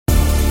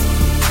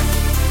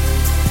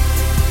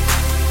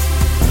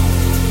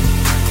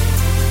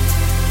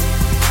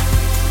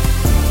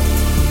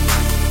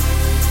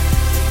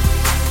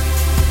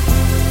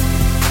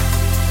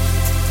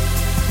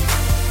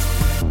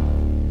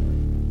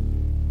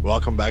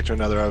Welcome back to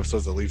another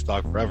episode of Leafs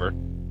Talk Forever.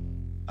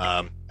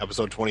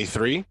 Episode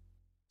 23.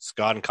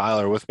 Scott and Kyle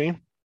are with me.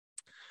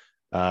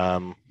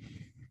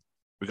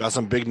 We got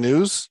some big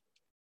news.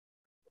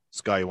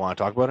 Scott, you want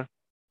to talk about it?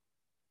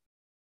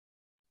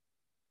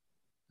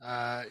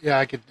 Yeah,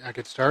 I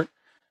could start.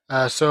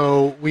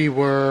 So we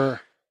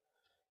were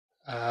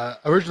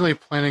originally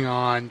planning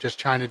on just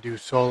trying to do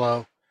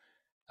solo,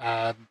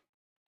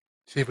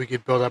 see if we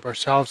could build up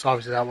ourselves.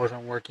 Obviously, that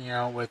wasn't working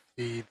out with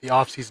the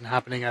off season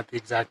happening at the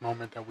exact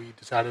moment that we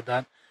decided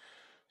that.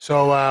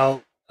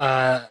 So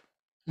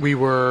we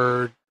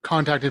were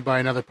contacted by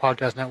another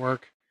podcast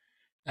network,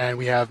 and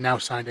we have now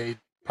signed a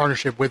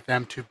partnership with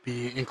them to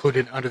be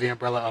included under the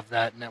umbrella of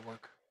that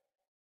network.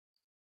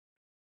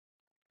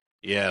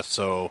 Yeah,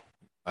 so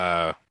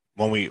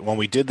when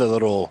we did the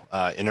little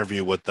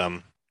interview with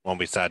them, when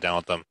we sat down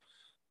with them,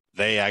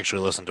 they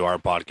actually listened to our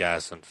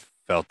podcast and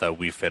felt that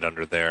we fit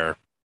under their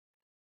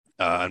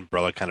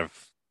umbrella kind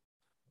of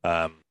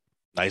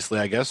nicely,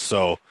 I guess.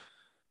 So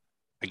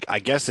I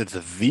guess it's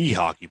the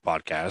hockey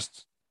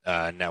podcast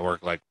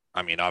network. Like,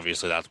 I mean,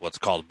 obviously that's what it's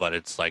called, but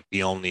it's like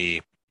the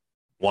only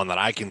one that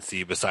I can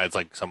see besides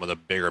like some of the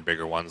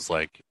bigger ones,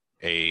 like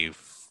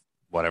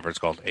whatever it's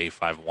called,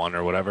 A51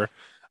 or whatever.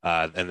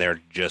 And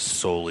they're just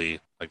solely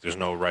like there's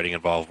no writing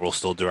involved. We'll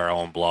still do our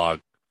own blog.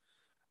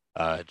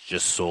 It's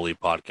just solely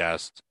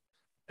podcast.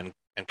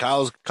 And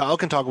Kyle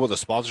can talk about the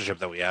sponsorship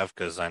that we have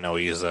because I know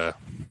he's a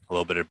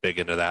little bit big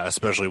into that,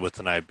 especially with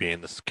tonight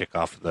being this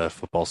kickoff of the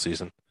football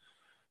season.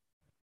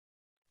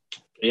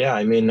 Yeah,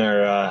 I mean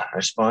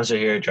our sponsor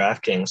here at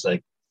DraftKings,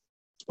 like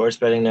sports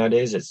betting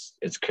nowadays,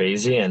 it's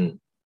crazy, and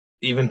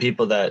even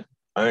people that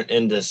aren't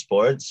into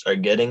sports are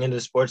getting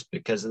into sports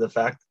because of the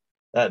fact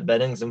that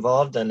betting's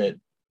involved, and it,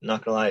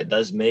 not gonna lie, it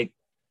does make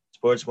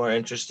sports more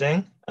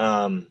interesting.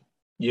 You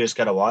just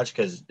gotta watch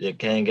because it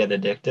can get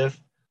addictive.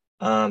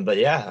 But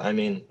yeah, I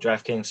mean,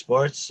 DraftKings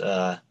Sports,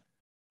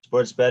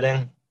 sports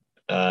betting,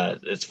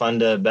 it's fun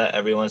to bet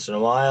every once in a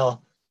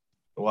while.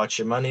 Watch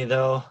your money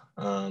though.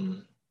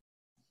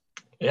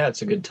 Yeah,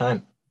 it's a good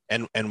time.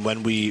 And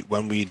when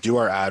we do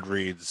our ad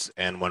reads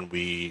and when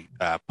we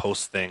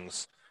post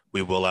things,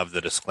 we will have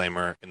the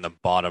disclaimer in the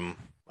bottom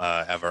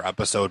of our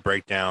episode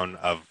breakdown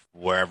of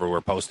wherever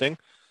we're posting,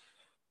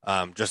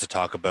 just to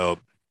talk about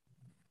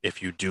if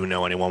you do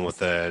know anyone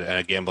with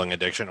a gambling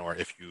addiction, or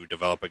if you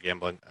develop a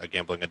gambling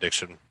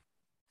addiction,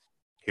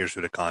 here's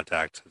who to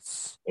contact.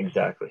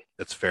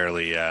 It's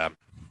fairly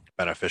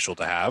beneficial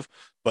to have.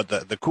 But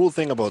the cool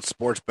thing about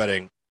sports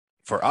betting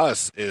for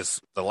us is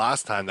the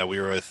last time that we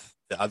were with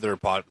the other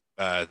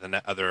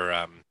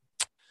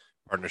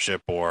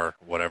partnership or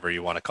whatever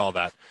you want to call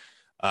that,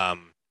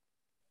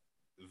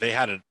 they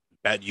had a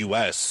bet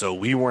US, so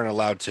we weren't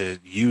allowed to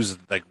use,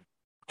 like,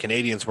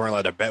 Canadians weren't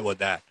allowed to bet with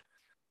that.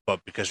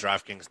 But because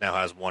DraftKings now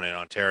has one in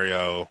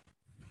Ontario,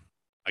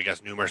 I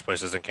guess numerous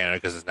places in Canada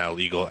because it's now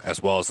legal,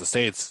 as well as the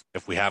States,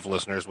 if we have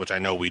listeners, which I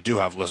know we do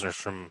have listeners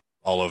from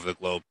all over the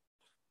globe,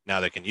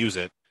 now they can use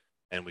it,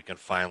 and we can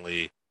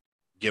finally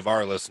give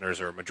our listeners,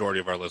 or a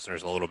majority of our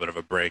listeners, a little bit of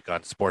a break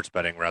on sports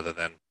betting rather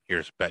than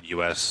here's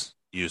BetUS,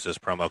 use this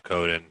promo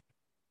code, and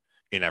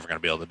you're never going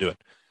to be able to do it.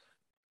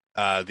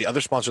 The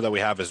other sponsor that we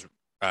have is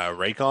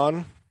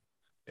Raycon.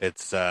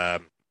 It's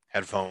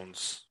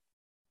headphones.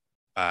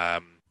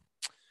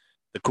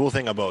 The cool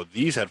thing about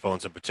these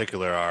headphones in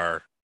particular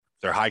are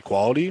they're high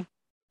quality,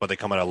 but they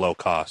come at a low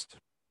cost.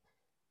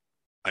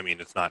 I mean,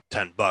 it's not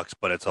 $10,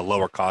 but it's a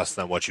lower cost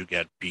than what you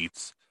get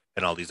Beats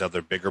and all these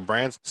other bigger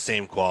brands.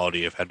 Same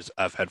quality of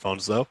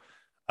headphones though.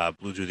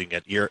 Bluetooth, you can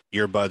get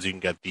earbuds. You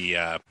can get the,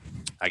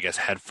 I guess,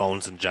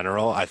 headphones in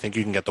general. I think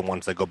you can get the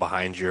ones that go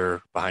behind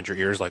your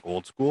ears, like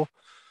old school.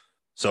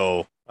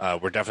 So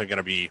we're definitely going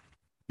to be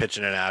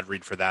pitching an ad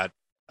read for that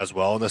as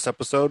well in this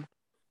episode.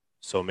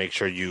 So make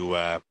sure you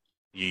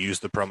use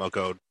the promo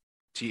code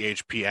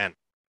THPN.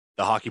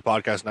 The Hockey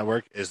Podcast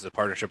Network is the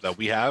partnership that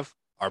we have.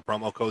 Our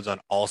promo codes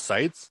on all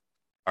sites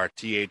are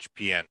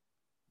THPN.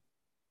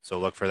 So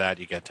look for that.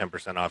 You get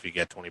 10% off. You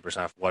get 20%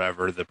 off,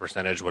 whatever the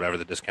percentage, whatever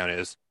the discount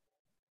is.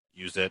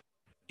 Use it.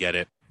 Get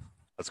it.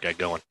 Let's get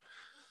going.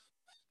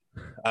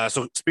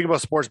 So speaking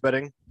about sports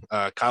betting,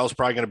 Kyle's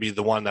probably going to be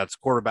the one that's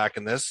quarterback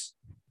in this.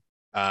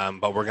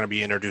 But we're going to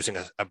be introducing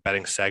a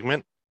betting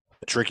segment.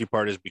 The tricky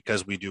part is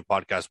because we do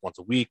podcasts once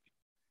a week,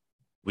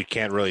 we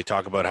can't really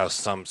talk about how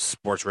some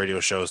sports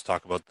radio shows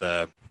talk about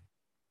the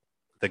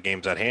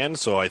games at hand.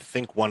 So I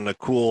think one of the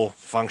cool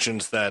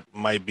functions that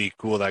might be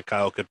cool that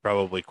Kyle could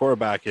probably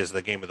quarterback is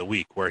the game of the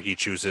week, where he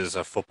chooses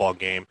a football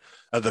game.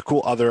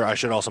 I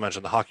should also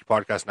mention the Hockey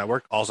Podcast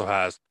Network also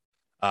has,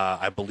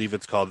 I believe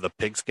it's called the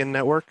Pigskin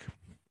Network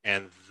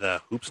and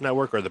the Hoops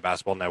Network, or the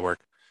Basketball Network.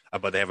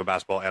 But they have a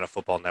basketball and a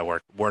football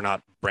network. We're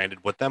not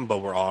branded with them, but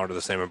we're all under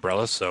the same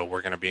umbrella. So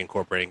we're going to be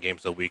incorporating games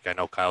of the week. I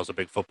know Kyle's a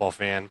big football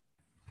fan.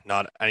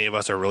 Not any of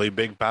us are really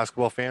big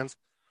basketball fans.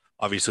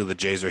 Obviously, the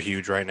Jays are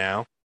huge right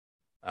now.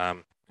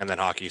 And then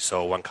hockey.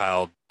 So when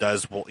Kyle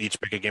does, we'll each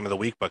pick a game of the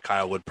week, but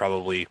Kyle would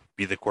probably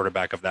be the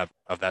quarterback of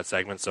that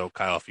segment. So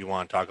Kyle, if you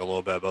want to talk a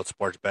little bit about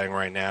sports betting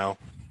right now,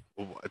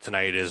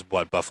 tonight is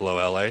what, Buffalo,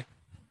 LA?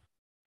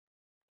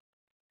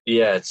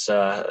 Yeah, it's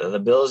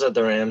the Bills at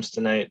the Rams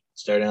tonight,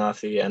 starting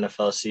off the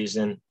NFL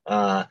season.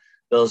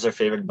 Bills are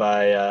favored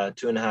by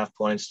 2.5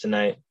 points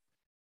tonight.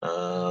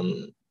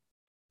 Um,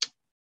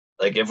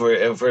 like if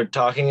we're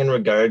talking in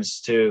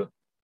regards to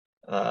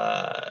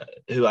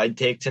who I'd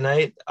take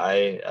tonight,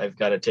 I've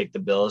got to take the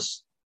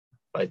Bills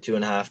by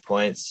 2.5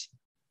 points.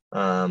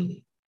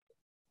 Um,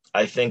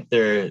 I think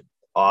their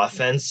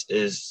offense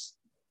is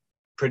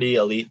pretty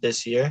elite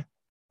this year,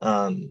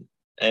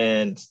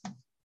 and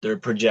they're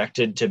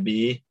projected to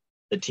be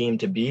the team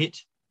to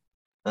beat.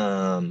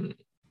 Um,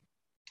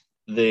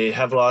 they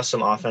have lost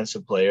some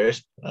offensive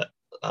players,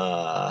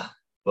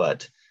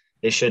 but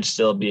they should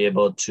still be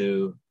able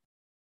to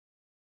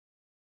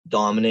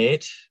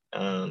dominate.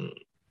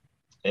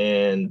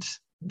 And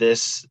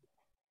this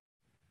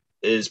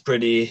is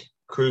pretty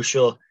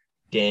crucial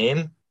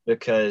game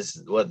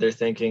because what they're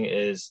thinking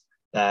is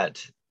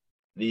that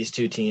these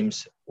two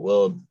teams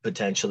will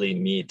potentially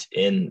meet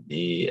in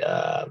the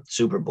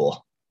Super Bowl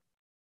at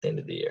the end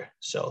of the year.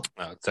 So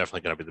It's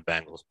definitely going to be the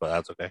Bengals, but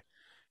that's okay.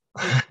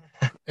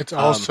 It's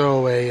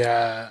also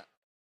a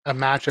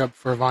matchup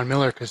for Von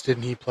Miller because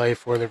didn't he play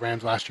for the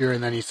Rams last year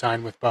and then he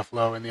signed with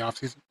Buffalo in the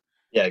offseason?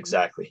 yeah,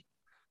 exactly.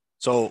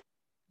 So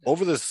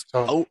over this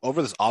So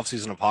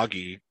offseason of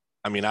hockey,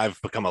 I mean,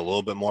 I've become a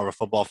little bit more of a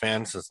football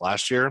fan since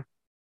last year,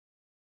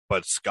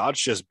 but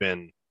Scott's just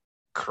been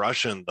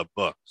crushing the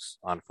books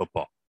on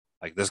football.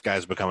 Like this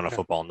guy's becoming a yeah,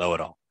 football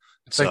know-it-all.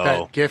 it's like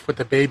that GIF with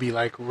the baby,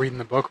 like reading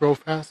the book real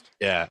fast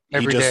Yeah,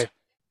 every day.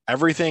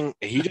 everything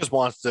he just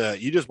wants to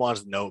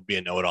be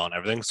a know-it-all and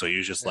everything. So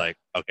he's just Yeah. like,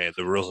 okay,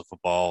 the rules of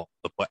football,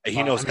 he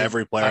Well, knows I mean,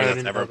 every I player that's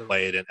already ever know the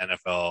played an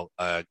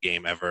NFL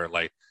game ever.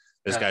 Like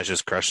this yeah. guy's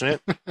just crushing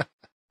it.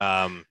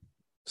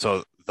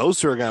 So those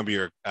two are going to be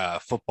your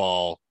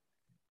football,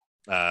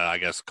 I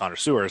guess,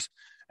 connoisseurs,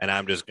 and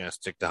I'm just going to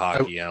stick to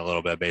hockey and a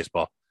little bit of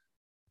baseball.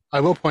 I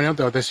will point out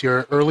though, this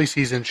year early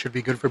season should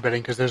be good for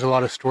betting because there's a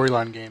lot of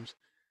storyline games,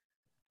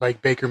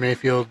 like Baker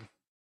Mayfield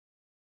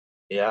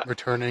Yeah,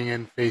 returning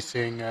and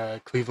facing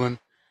Cleveland,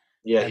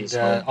 yeah, and he's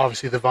home.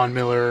 obviously the Von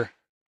Miller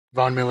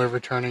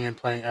returning and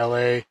playing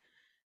LA,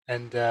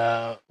 and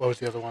what was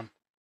the other one?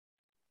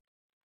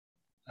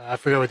 I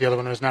forget what the other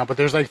one is now, but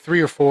there's like 3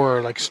 or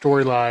 4 like There's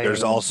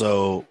storyline,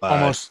 also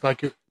almost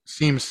like it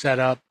seems set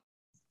up.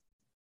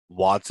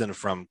 Watson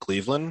from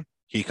Cleveland.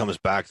 He comes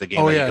back. The game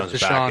Oh that he yeah, comes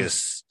back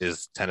Deshaun.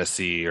 is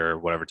Tennessee or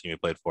whatever team he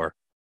played for.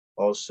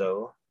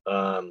 Also,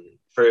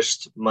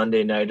 first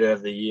Monday nighter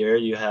of the year,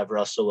 you have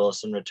Russell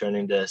Wilson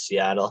returning to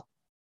Seattle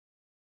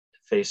to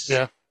face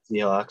Yeah,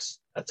 Seahawks.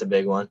 That's a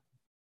big one.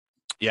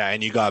 Yeah,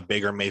 and you got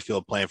Baker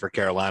Mayfield playing for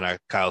Carolina,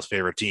 Kyle's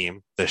favorite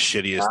team, the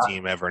shittiest Yeah,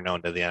 team ever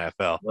known to the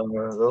NFL.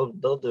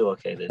 they'll do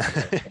okay this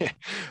year.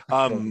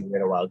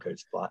 Get a wild card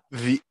spot.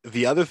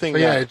 The other thing so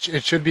yeah, that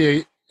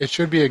it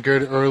should be a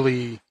good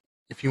early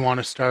if you want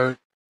to start,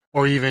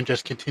 or even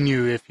just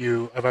continue if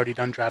you have already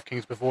done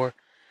DraftKings before.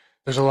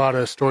 There's a lot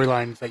of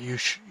storylines that you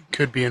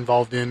could be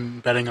involved in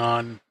betting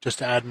on just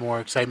to add more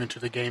excitement to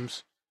the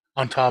games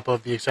on top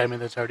of the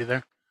excitement that's already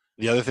there.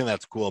 the other thing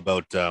that's cool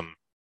about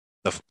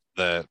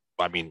the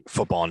I mean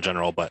football in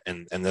general, but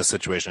in this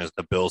situation is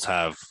the Bills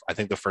have, I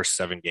think, the first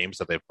 7 games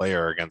that they play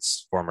are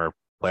against former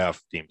playoff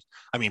teams.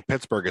 I mean,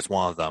 Pittsburgh is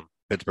one of them.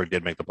 Pittsburgh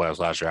did make the playoffs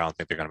last year. I don't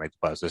think they're going to make the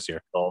playoffs this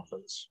year.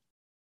 Dolphins.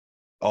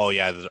 Oh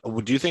yeah,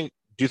 do you think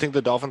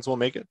the Dolphins will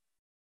make it?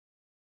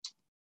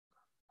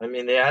 I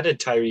mean, they added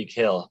Tyreek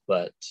Hill,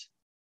 but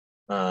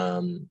I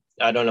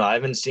don't know. I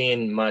haven't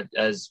seen much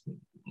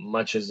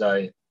as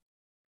I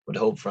would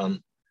hope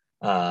from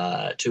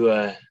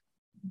Tua.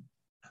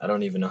 I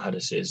don't even know how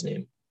to say his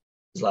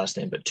last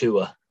name, but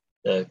Tua,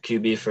 the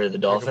QB for the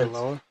Dolphins.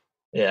 Tagovailoa?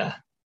 Yeah.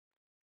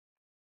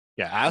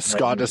 Yeah, ask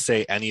Scott to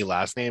say any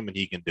last name and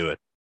he can do it.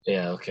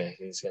 Yeah. Okay.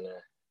 He's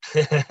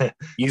gonna.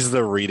 He's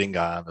the reading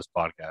guy on this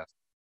podcast.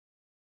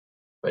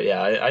 But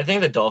yeah, I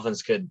think the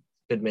Dolphins could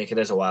make it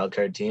as a wild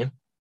card team.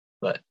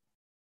 But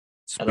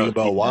Speaking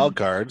about wild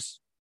cards,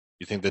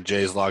 you think the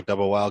Jays locked up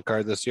a wild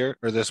card this year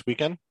or this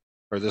weekend?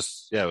 Or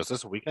this, yeah, was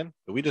this a weekend?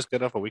 Did we just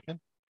get off a weekend?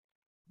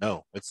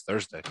 No, it's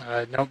Thursday.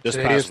 Nope. This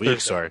today past is week,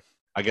 Thursday. sorry.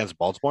 Against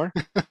Baltimore?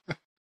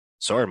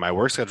 Sorry, my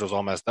work schedule's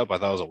all messed up. I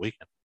thought it was a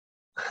weekend.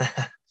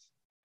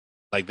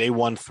 Like they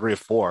won 3 of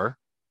 4.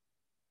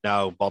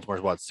 Now Baltimore's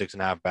what,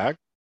 6.5 back?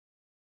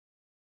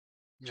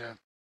 Yeah.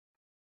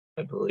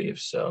 I believe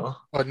so.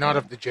 But not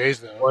of the Jays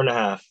though.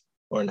 4.5.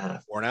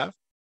 4.5. 4.5?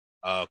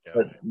 Oh,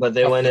 okay. But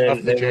they went in.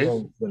 The They Jays?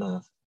 went in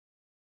 2.5.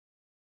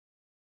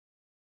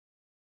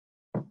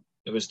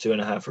 It was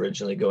 2.5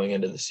 originally going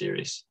into the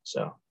series.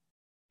 So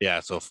Yeah,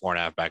 so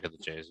 4.5 back at the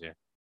Jays, yeah.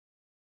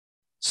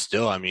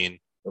 Still, I mean,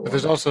 But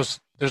there's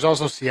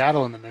also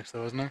Seattle in the mix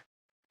though, isn't there?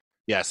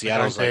 yeah,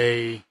 Seattle's like,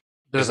 they're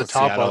the isn't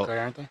top Seattle- wild card,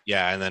 aren't they?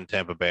 yeah, and then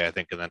Tampa Bay, I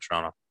think, and then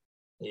Toronto.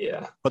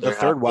 yeah. But the They're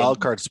third happy. wild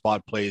card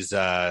spot plays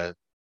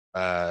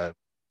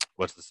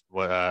what's this?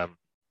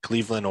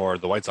 Cleveland or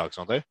the White Sox,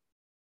 don't they?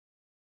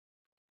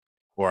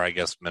 Or I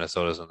guess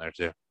Minnesota's in there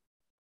too.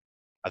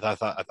 I thought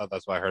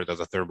that's what I heard. That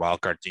the third wild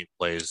card team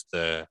plays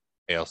the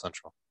AL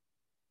Central?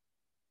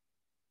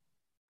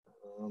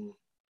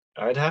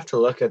 I'd have to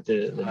look at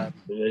the Um,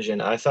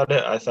 division. I thought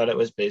it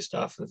was based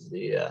off of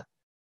the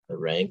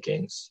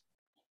rankings,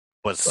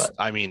 But but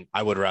I mean,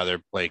 I would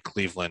rather play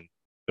Cleveland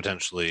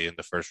potentially in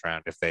the first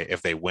round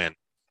if they win.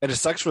 And it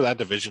sucks for that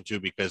division too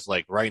because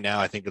like right now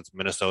I think it's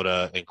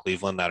Minnesota and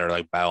Cleveland that are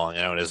like battling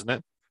out, isn't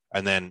it?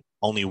 And then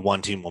only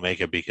one team will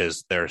make it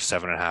because they're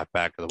 7.5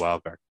 back of the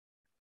wild card.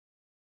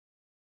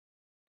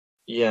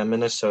 yeah,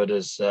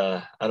 Minnesota's.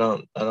 I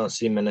don't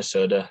see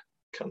Minnesota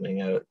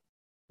coming out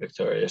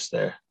victorious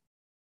there.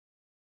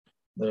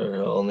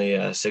 They're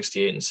only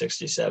 68 and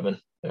 67.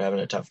 They're having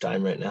a tough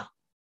time right now.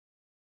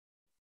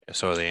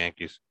 So are the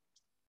Yankees.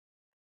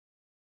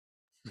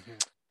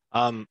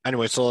 mhm.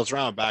 Anyway, so let's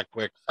round it back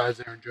quick.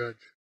 Besides Aaron Judge.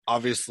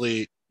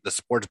 Obviously, the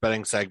sports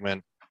betting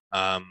segment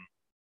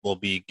will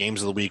be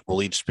games of the week.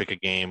 We'll each pick a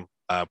game,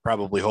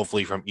 probably,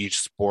 hopefully, from each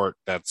sport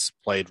that's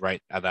played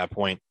right at that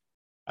point.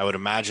 I would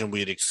imagine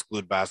we'd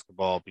exclude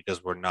basketball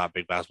because we're not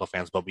big basketball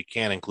fans, but we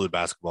can include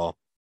basketball.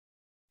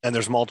 And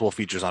there's multiple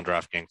features on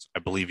DraftKings. I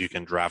believe you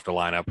can draft a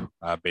lineup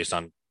based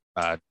on,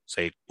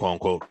 say, quote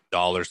unquote,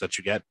 dollars that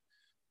you get.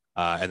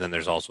 And then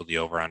there's also the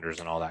over-unders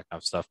and all that kind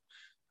of stuff.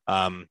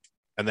 And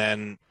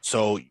then,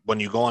 so when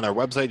you go on our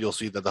website, you'll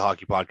see that the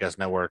Hockey Podcast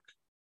Network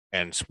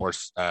and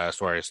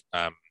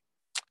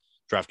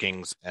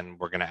DraftKings, and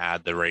we're going to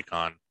add the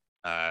Raycon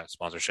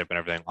sponsorship and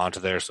everything onto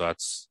there. So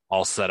that's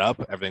all set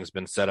up. Everything's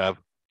been set up.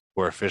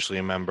 We're officially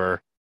a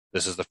member.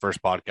 This is the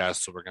first podcast,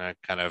 so we're going to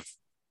kind of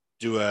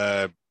do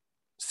a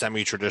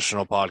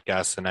semi-traditional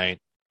podcast tonight.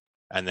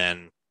 And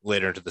then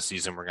later into the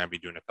season, we're going to be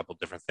doing a couple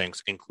different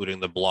things,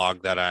 including the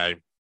blog that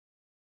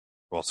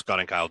Scott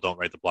and Kyle don't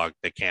write the blog.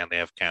 They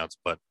have accounts,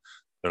 but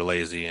they're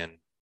lazy and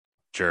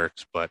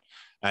jerks. But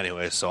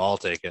anyway, so I'll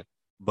take it.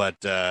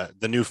 But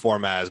the new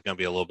format is going to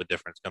be a little bit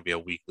different. It's going to be a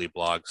weekly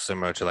blog,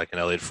 similar to like an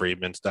Elliot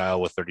Friedman style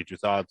with 32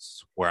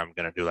 thoughts, where I'm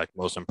going to do like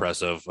most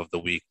impressive of the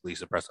week,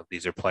 least impressive.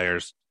 These are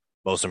players,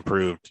 most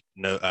improved,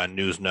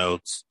 news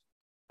notes,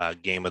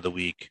 game of the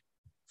week,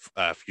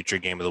 future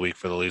game of the week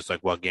for the Leafs,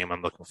 like what game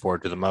I'm looking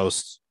forward to the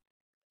most,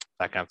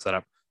 that kind of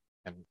setup.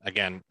 And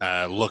again,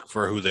 look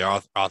for who the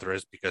author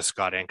is because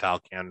Scott and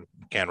Kyle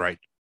can write.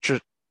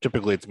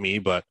 Typically, it's me,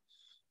 but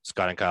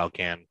Scott and Kyle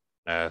can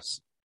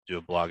do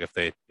a blog if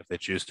they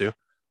choose to.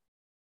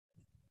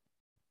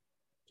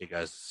 You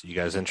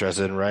guys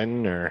interested in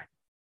writing or?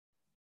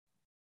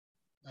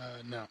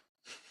 No.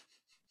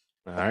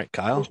 All right,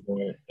 Kyle.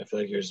 I feel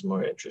like yours is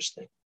more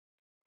interesting.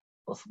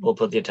 We'll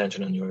put the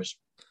attention on yours.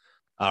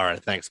 All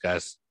right, thanks,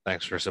 guys.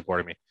 Thanks for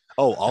supporting me.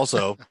 Oh,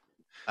 also,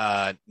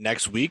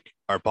 next week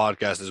our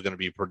podcast is going to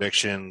be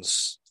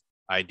predictions,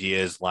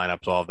 ideas,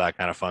 lineups, all of that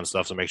kind of fun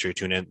stuff. So make sure you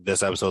tune in.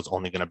 This episode's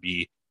only going to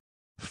be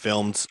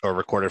filmed or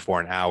recorded for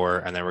an hour,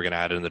 and then we're going to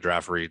add in the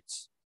draft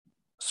reads.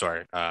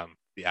 Sorry,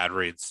 the ad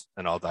reads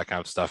and all that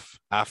kind of stuff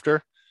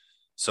after.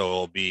 So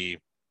it'll be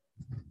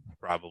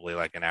probably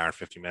like an hour and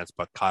 50 minutes.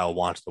 But Kyle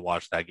wants to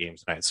watch that game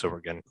tonight, so we're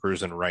getting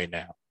cruising right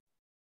now.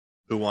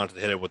 Who wants to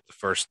hit it with the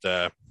first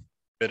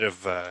bit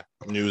of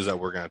news that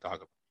we're going to talk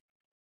about?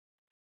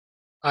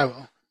 I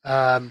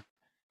will.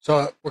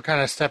 So we're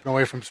kind of stepping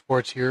away from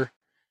sports here.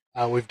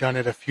 We've done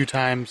it a few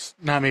times,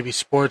 not maybe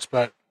sports,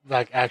 but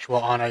like actual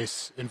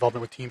on-ice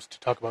involvement with teams to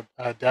talk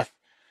about death.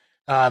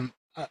 I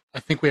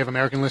think we have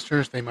American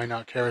listeners. They might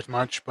not care as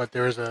much, but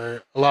there's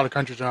a lot of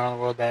countries around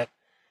the world that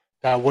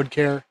would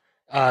care.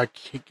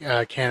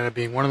 Canada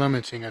being one of them,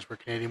 and seeing as we're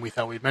Canadian, we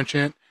thought we'd mention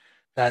it.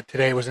 That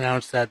today it was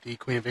announced that the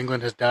Queen of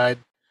England has died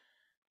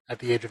at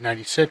the age of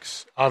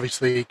 96.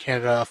 Obviously,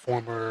 Canada, a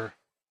former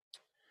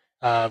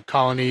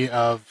colony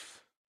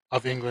of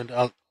England,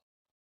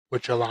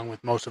 which along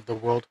with most of the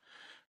world,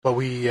 but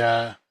we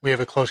have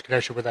a close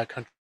connection with that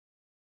country,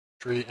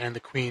 and the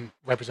Queen,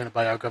 represented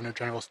by our Governor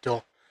General,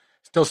 still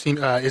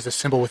is a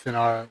symbol within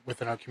our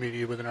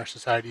community, within our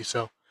society.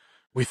 So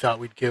we thought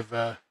we'd give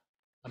a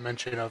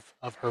mention of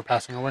her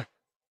passing away.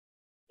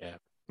 Yeah,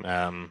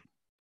 kind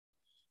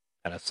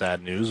of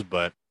sad news,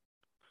 but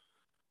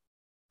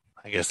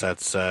I guess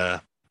that's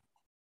I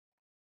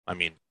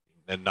mean,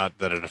 not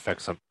that it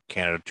affects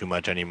Canada too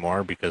much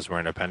anymore because we're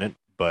independent,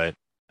 but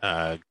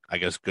I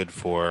guess good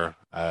for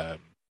I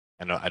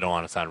don't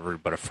want to sound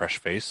rude, but a fresh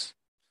face.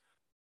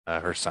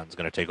 Her son's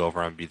going to take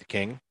over and be the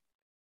king.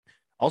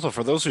 Also,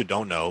 for those who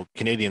don't know,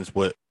 Canadians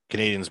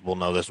will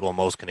know this. Well,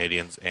 most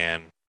Canadians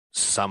and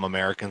some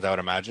Americans, I would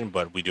imagine,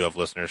 but we do have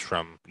listeners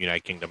from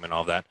United Kingdom and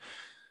all that.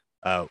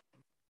 I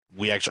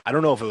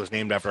don't know if it was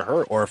named after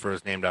her or if it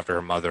was named after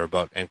her mother,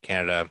 but in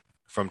Canada,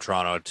 from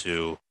Toronto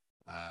to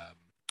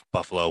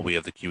Buffalo, we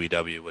have the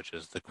QEW, which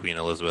is the Queen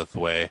Elizabeth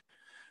Way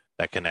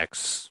that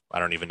connects. I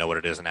don't even know what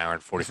it is, an hour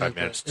and 45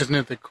 minutes. Isn't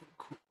it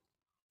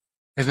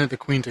the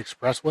Queen's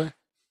Expressway?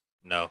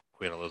 No,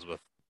 Queen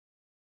Elizabeth.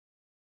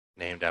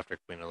 Named after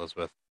Queen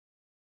Elizabeth.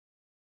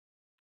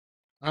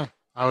 Oh,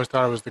 I always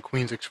thought it was the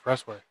Queen's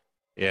Expressway.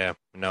 Yeah,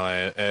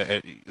 no,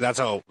 that's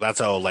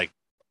how like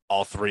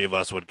all three of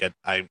us would get.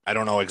 I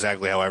don't know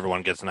exactly how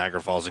everyone gets to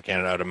Niagara Falls in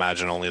Canada. I'd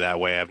imagine only that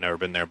way. I've never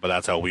been there, but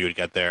that's how we would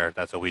get there.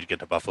 That's how we'd get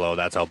to Buffalo.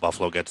 That's how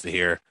Buffalo gets to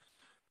here,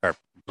 or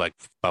like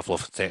Buffalo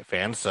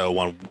fans. So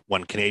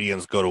when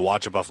Canadians go to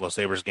watch a Buffalo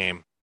Sabres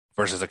game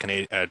versus a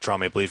Toronto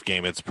Maple Leaf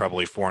game, it's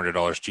probably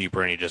 $400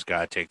 cheaper, and you just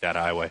gotta take that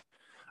highway.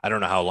 I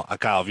don't know how long.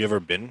 Kyle, have you ever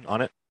been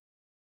on it?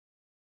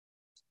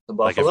 The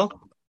Like, Buffalo?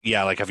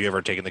 have you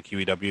ever taken the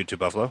QEW to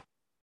Buffalo?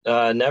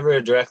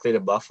 Never directly to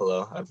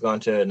Buffalo. I've gone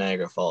to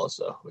Niagara Falls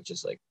though, which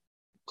is like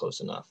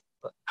close enough.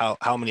 But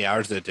How many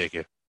hours did it take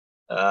you?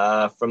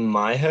 from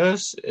my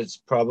house, it's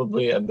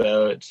probably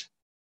about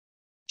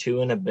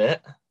 2 and a bit.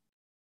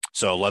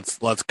 So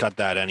let's cut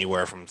that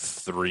anywhere from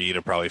 3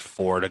 to probably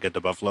 4 to get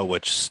to Buffalo,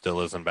 which still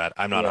isn't bad.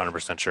 I'm not Yeah.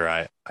 100% sure.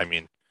 I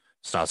mean,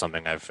 it's not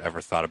something I've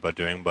ever thought about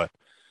doing, but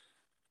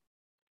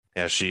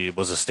yeah, she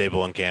was a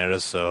staple in Canada,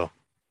 so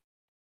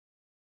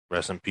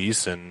rest in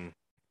peace. And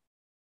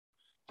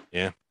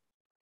yeah,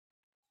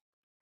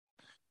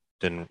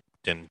 didn't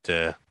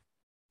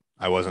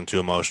I wasn't too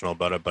emotional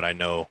about it, but I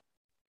know,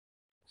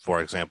 for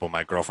example,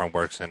 my girlfriend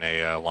works in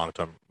a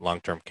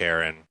long-term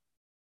care, and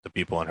the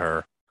people in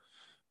her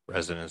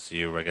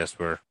residency, I guess,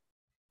 were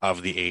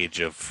of the age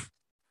of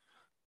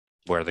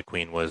where the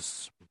Queen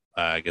was,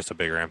 I guess, a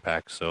bigger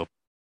impact. So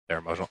they're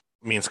emotional.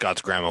 Me and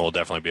Scott's grandma will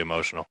definitely be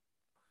emotional.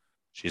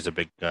 She's a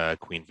big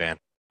Queen fan,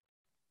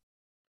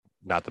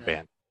 not the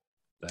band,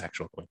 the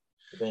actual Queen.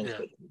 The band's Yeah.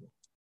 good.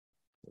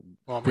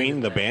 Well, Queen,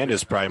 maybe the band, too.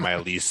 is probably my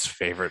least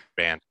favorite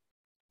band.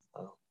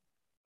 Oh.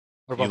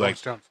 What about You Rolling like-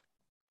 Stones?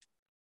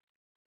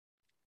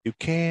 You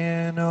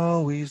can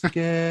always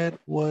get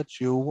what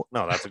you want.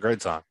 No, that's a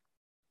great song.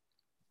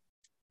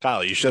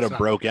 Kyle, you should have It's not.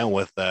 broke in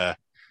with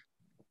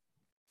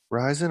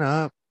Rising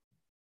Up.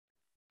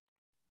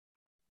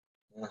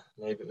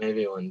 Yeah,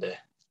 maybe one day.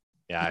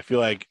 Yeah, I feel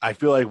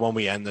like when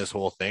we end this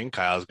whole thing,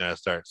 Kyle's gonna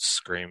start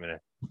screaming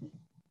it.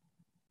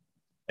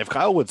 If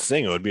Kyle would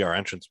sing, it would be our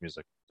entrance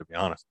music, to be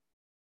honest.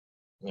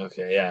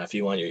 Okay, yeah. If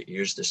you want your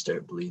ears to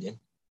start bleeding.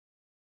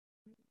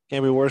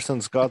 Can't be worse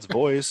than Scott's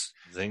voice.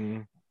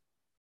 Zing.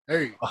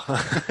 Hey,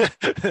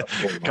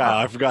 Kyle,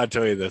 I forgot to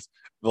tell you this.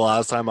 The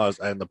last time I was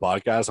in the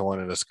podcast, I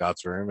went into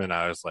Scott's room and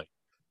I was like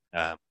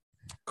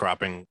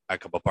cropping a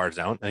couple parts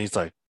out, and he's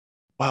like,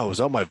 "Wow, is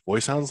that what my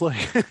voice sounds like?"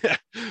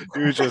 He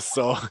was just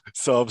so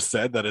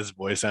upset that his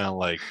voice sounded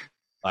like.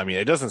 I mean,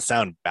 it doesn't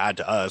sound bad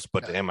to us,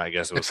 but to him, I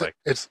guess it was like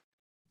it's.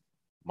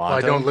 Well, I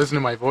monotone. don't listen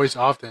to my voice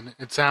often.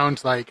 It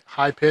sounds like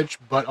high pitched,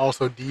 but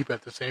also deep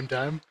at the same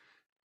time.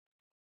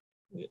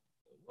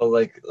 Well,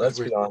 like, let's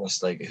be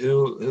honest. Like,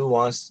 who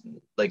wants?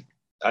 Like,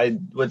 I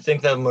would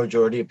think that a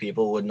majority of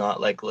people would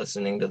not like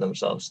listening to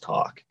themselves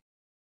talk.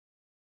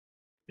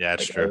 Yeah,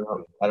 it's Like,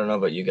 true. I don't know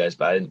about you guys,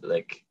 but I,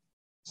 like,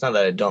 it's not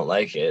that I don't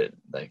like it.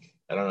 Like,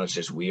 I don't know. It's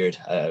just weird.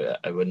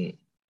 I wouldn't.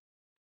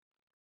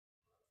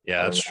 Yeah,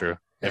 I that's don't true.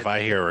 If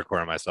I hear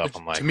recording myself,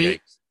 I'm like, to me,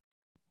 yikes.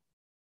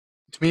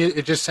 to me,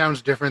 it just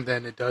sounds different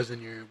than it does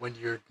when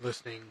you're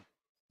listening.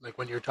 Like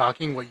when you're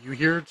talking, what you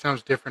hear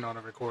sounds different on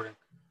a recording.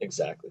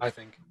 Exactly. I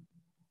think.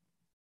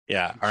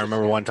 Yeah, It's I just,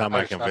 remember one time I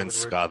I just thought it convinced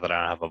was weird. Scott that I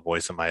don't have a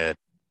voice in my head.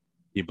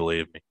 He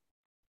believed me.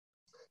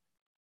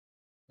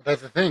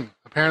 That's the thing.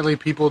 Apparently,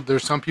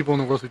 there's some people in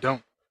the world who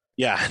don't.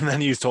 Yeah, and then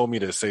he told me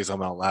to say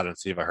something out loud and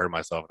see if I heard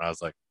myself, and I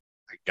was like,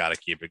 I gotta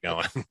keep it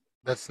going.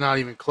 That's not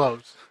even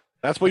close.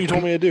 That's what you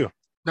told me to do.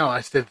 No,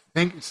 I said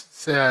think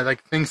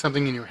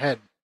something in your head.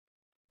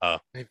 Oh.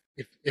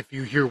 If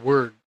you hear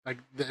word, like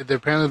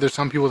apparently there's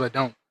some people that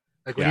don't.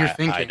 Like when Yeah, you're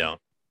thinking, I don't.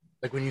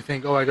 like when you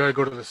think, oh, I gotta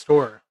go to the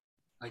store,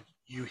 like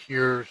you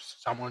hear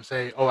someone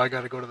say, oh, I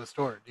gotta go to the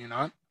store. Do you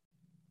not?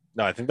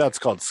 No, I think that's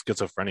called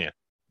schizophrenia.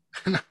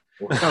 No,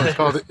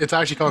 it's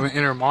actually called an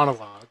inner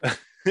monologue. But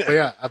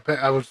yeah,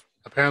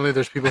 apparently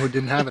there's people who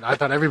didn't have it. I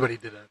thought everybody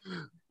did it.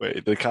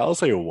 Wait, did Kyle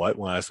say what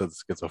when I said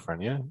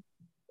schizophrenia?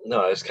 No,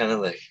 I was kind of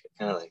like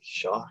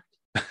shocked.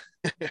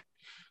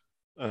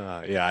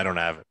 Yeah, I don't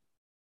have it.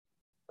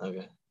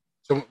 Okay.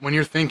 So when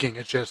you're thinking,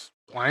 it's just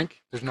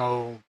blank. There's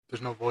no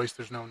voice.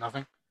 There's no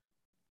nothing.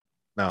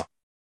 No,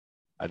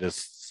 I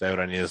just say what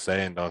I need to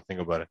say and don't think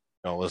about it.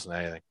 Don't listen to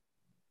anything.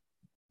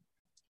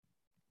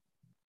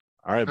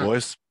 All right,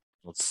 boys.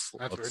 Let's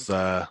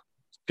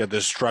get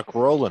this truck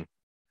rolling.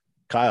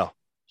 Kyle,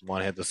 you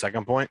want to hit the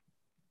second point?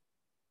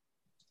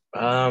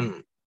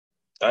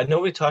 I know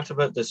we talked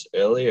about this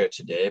earlier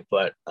today,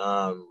 but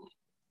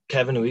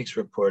Kevin Weeks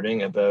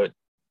reporting about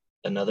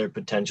another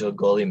potential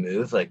goalie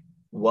move. Like,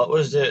 what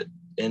was it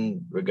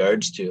in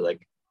regards to?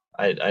 Like,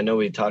 I know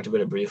we talked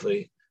about it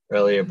briefly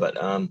earlier, but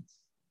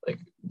like,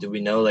 do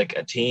we know like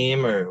a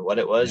team or what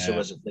it was, Yeah. or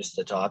was it just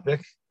the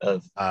topic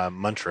of?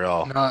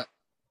 Montreal.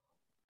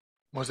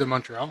 Was it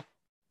Montreal?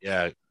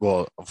 Yeah,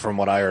 well, from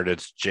what I heard,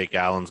 it's Jake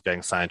Allen's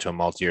getting signed to a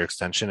multi-year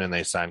extension, and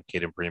they signed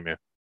Caden Premu.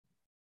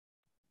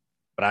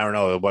 But I don't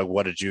know.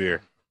 What did you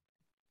hear?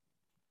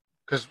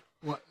 Because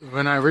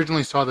when I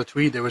originally saw the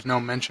tweet, there was no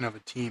mention of a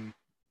team.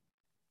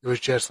 It was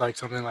just like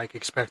something like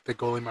expect the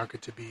goalie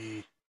market to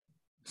be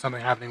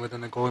something happening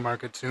within the goalie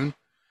market soon.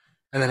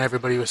 And then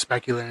everybody was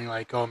speculating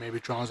like, oh, maybe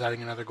Toronto's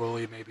adding another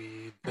goalie,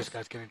 maybe this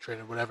guy's getting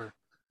traded, whatever.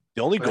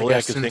 The only But I goalie I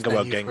guess could since think then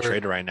about you've getting heard,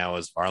 traded right now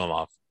is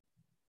Varlamov.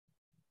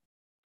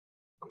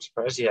 I'm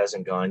surprised he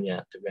hasn't gone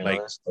yet, to be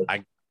Like, honest.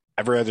 Like,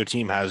 every other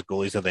team has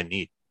goalies that they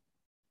need.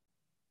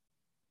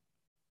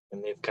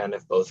 and they've kind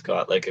of both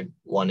got like a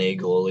 1A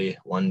goalie,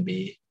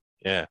 1B.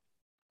 Yeah.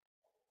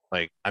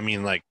 Like, I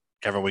mean, like,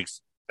 Kevin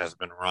Weeks has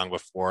been wrong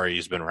before.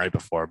 He's been right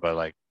before, but,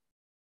 like,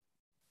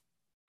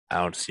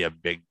 I don't see a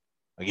big,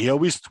 like, he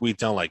always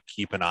tweets out, like,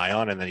 keep an eye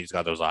on, and then he's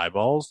got those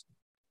eyeballs.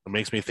 It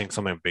makes me think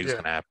something big's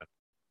going to happen.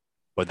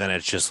 But then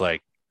it's just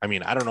like, I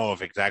mean, I don't know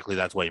if exactly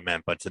that's what he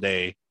meant, but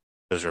today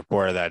there's a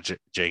report that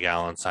Jake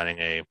Allen signing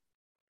a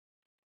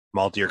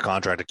multi-year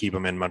contract to keep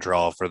him in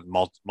Montreal for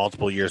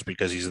multiple years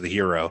because he's the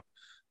hero.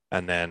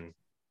 And then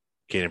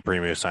Caden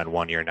Premio signed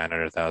 1 year,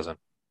 900,000.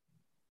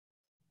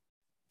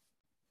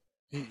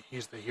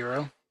 He's the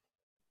hero.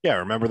 Yeah,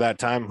 remember that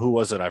time? Who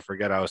was it? I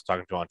forget. I was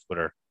talking to on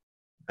Twitter,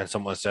 and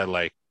someone said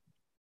like,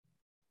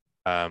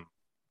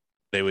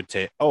 they would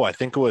take. Oh, I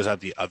think it was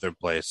at the other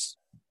place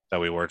that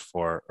we worked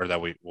for, or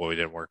that we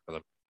didn't work for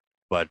them,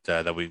 but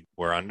that we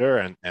were under,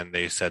 and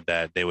they said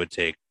that they would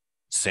take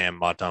Sam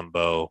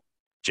Montembeault,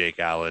 Jake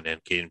Allen,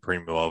 and Caden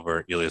Primo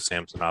over Ilya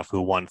Samsonov,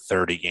 who won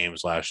 30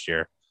 games last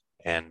year,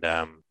 and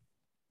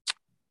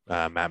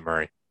Matt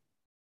Murray.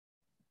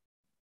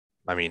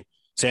 I mean,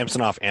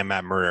 Samsonov and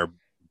Matt Murray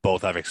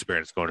both have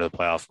experience going to the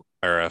playoff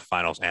or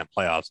finals and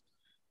playoffs,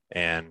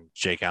 and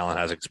Jake Allen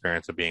has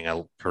experience of being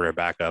a career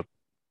backup.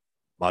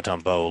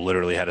 Montembeault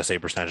literally had a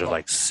save percentage of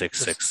like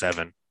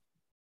 6.67.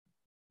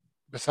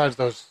 Besides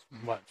those,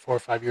 4 or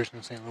 5 years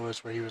in St.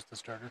 Louis where he was the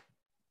starter.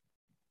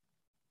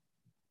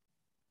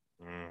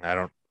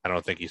 I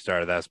don't think he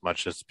started as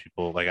much as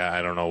people like.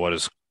 I don't know what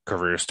his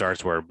career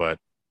starts were, but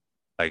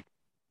like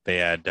they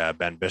had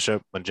Ben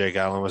Bishop when Jake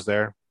Allen was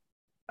there,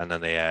 and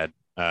then they had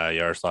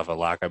Yaroslav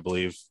Alak, I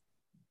believe,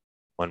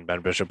 when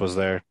Ben Bishop was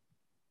there,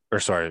 or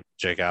sorry,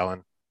 Jake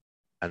Allen,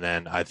 and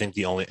then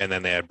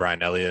then they had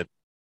Brian Elliott.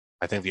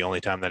 I think the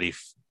only time that he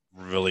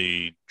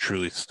really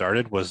truly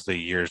started was the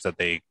years that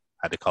they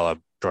had to call up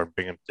Jordan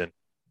Binghamton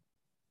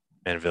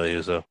and Ville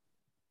Husso.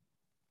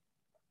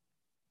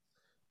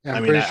 Yeah,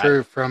 I'm pretty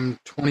sure from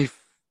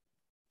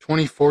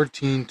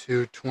 2014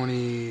 to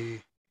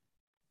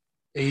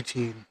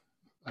 2018,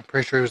 I'm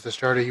pretty sure he was the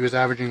starter. He was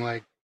averaging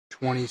like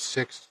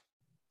 26,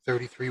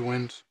 33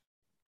 wins.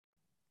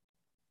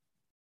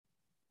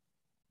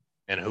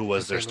 And who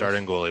was their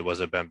starting goalie? Was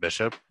it Ben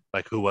Bishop?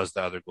 Like, who was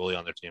the other goalie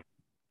on their team?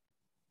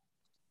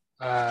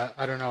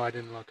 I don't know. I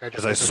didn't look.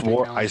 Because I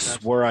swore I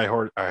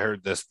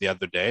heard this the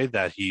other day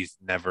that he's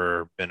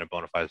never been a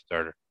bona fide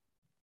starter.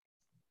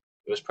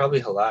 It was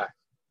probably Halak.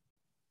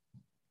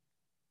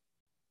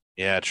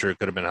 Yeah, true. It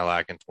could have been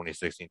Halak in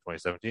 2016,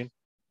 2017.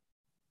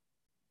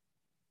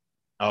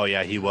 Oh,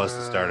 yeah, he was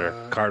the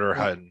starter. Carter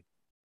Hutton.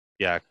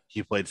 Yeah,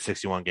 he played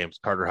 61 games.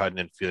 Carter Hutton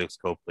and Felix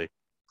Copley.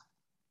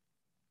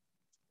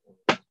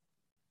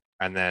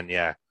 And then,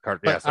 yeah.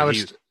 I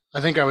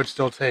think I would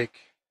still take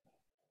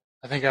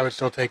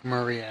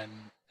Murray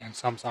and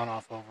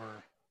Samsonov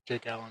over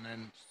Jake Allen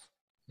and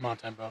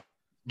Montembeault.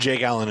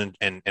 Jake Allen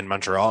in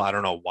Montreal, I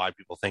don't know why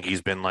people think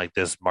he's been like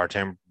this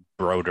Martin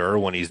Brodeur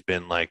when he's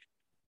been like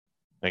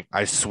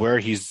I swear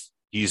he's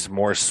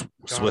more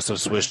Swiss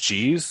of Swiss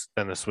cheese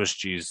than the Swiss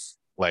cheese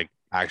like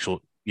actual.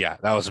 Yeah,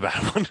 that was a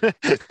bad one.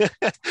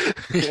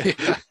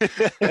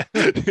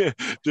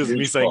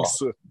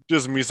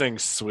 just me saying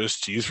Swiss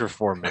cheese for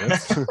 4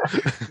 minutes.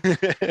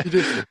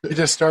 you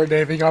just start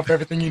naming off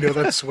everything you know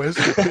that's Swiss.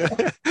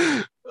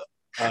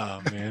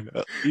 Oh man,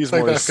 he's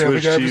like more that Family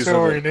Swiss Guy cheese.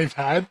 Episode where he names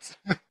hats.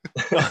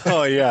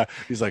 Oh yeah,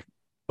 he's like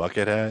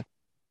bucket hat,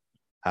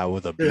 hat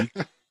with a beak,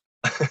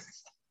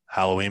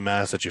 Halloween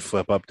mask that you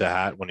flip up to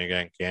hat when you're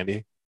getting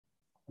candy.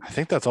 I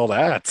think that's all the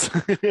hats.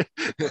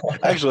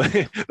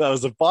 Actually, that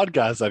was a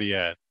podcast that he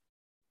had.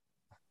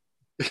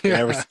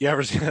 Yeah. You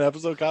ever seen that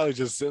episode, Kyle? He's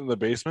just sitting in the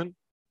basement,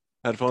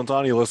 headphones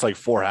on. He looks like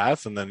 4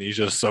 hats, and then he's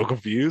just so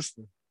confused.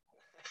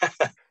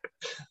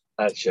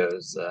 That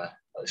shows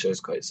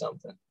quite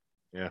something.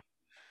 Yeah.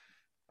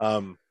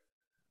 What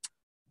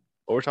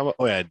we're talking about?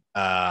 Oh yeah.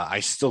 I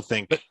still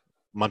think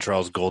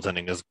Montreal's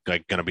goaltending is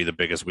like going to be the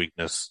biggest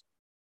weakness.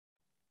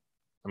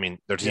 I mean,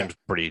 their team's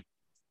pretty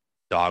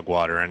dog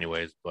water,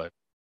 anyways, but.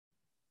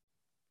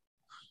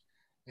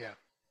 Yeah.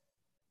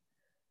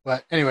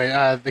 But anyway,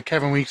 the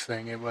Kevin Weeks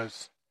thing, it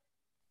was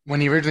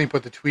when he originally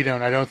put the tweet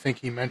out, I don't think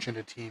he mentioned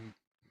a team.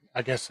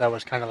 I guess that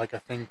was kind of like a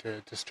thing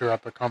to stir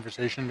up a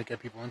conversation to get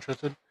people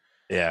interested.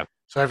 Yeah.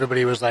 So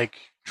everybody was like,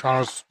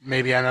 Toronto's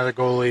maybe another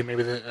goalie,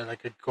 maybe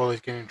like a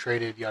goalie's getting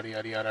traded, yada,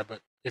 yada, yada.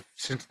 But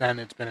since then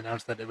it's been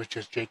announced that it was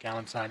just Jake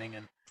Allen signing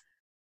and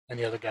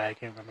the other guy, I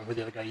can't remember who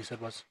the other guy you said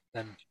was.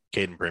 Then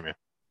Caden Premium.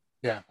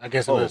 Yeah, I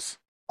guess it was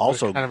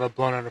also kind of a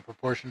blown out of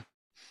proportion.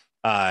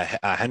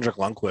 Hendrik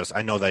Lundqvist,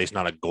 I know that he's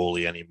not a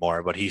goalie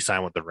anymore, but he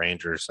signed with the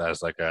Rangers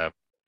as like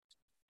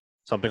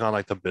something on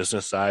like the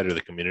business side or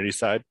the community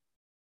side.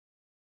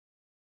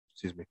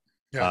 Excuse me.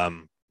 Yeah.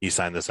 He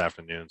signed this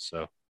afternoon,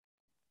 so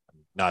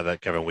not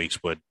that Kevin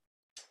Weeks would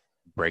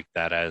break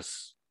that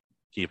as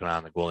keep an eye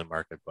on the goalie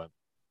market. But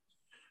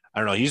I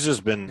don't know. He's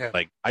just been Yeah.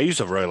 like I used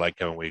to really like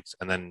Kevin Weeks,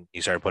 and then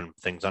he started putting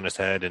things on his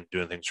head and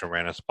doing things from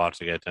random spots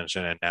to get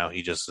attention, and now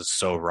he just is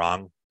so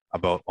wrong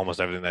about almost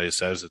everything that he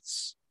says.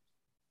 It's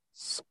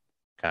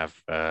kind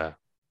of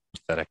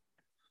pathetic.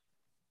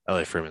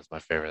 LA Freeman's my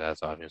favorite.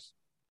 That's obvious.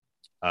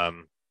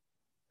 Um,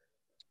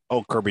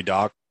 Kirby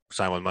Doc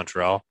signed with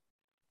Montreal,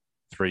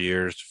 3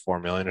 years, 4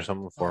 million or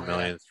something. Four Oh yeah.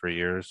 million, 3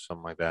 years,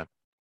 something like that.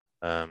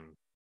 Um,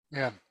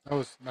 Yeah.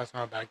 That's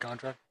not a bad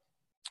contract.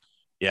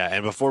 yeah,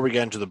 and before we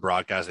get into the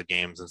broadcast of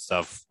games and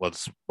stuff,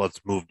 let's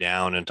move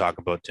down and talk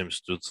about Tim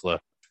Stutzla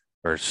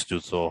or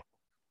Stutzel.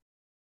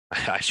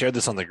 I shared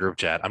this on the group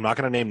chat. I'm not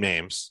going to name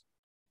names,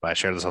 but I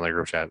shared this on the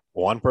group chat.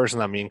 One person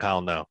that me and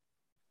Kyle know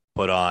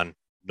put on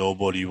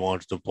nobody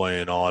wants to play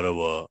in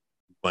Ottawa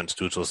when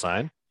Stutzel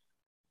signed.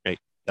 Right?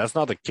 That's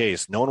not the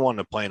case. No one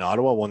wanted to play in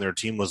Ottawa when their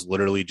team was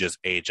literally just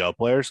AHL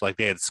players. Like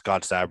they had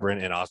Scott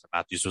Sabrin and Austin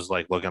Matthews was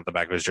like looking at the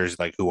back of his jersey,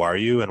 like, who are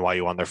you and why are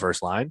you on their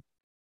first line?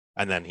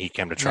 And then he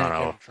came to And then he came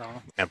Toronto to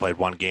Toronto. and played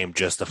one game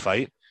just to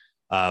fight.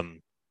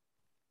 Um,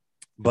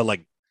 but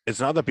like, it's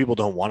not that people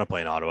don't want to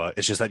play in Ottawa.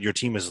 It's just that your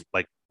team is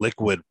like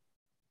liquid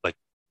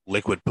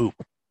poop.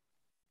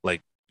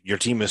 Like your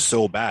team is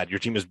so bad. Your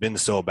team has been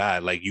so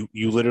bad. Like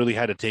you literally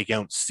had to take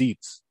out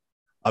seats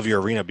of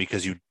your arena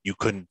because you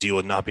couldn't deal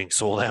with not being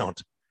sold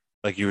out.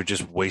 Like you were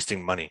just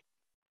wasting money.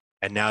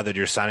 And now that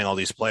you're signing all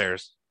these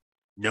players,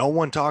 no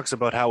one talks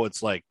about how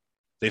it's like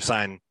they've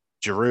signed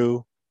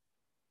Giroux,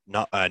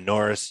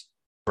 Norris,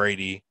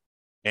 Brady,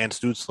 and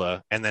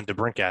Stutzla, and then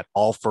DeBrincat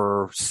all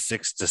for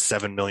 6 to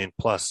 7 million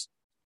plus,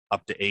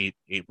 up to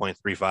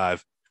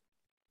 8.35.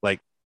 Like,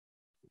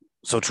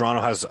 so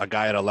Toronto has a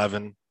guy at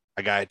 11,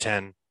 a guy at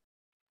 10.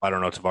 I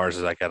don't know, Tavares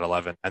is like at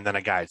 11, and then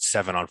a guy at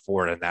 7 on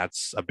Ford, and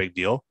that's a big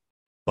deal.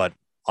 But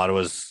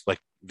Ottawa's like,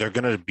 they're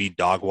going to be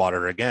dog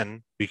water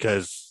again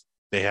because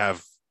they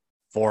have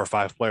 4 or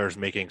 5 players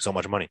making so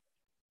much money.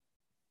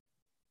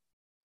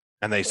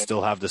 And they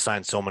still have to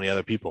sign so many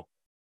other people.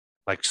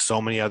 Like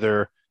so many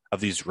other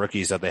of these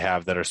rookies that they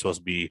have that are supposed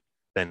to be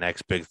the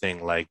next big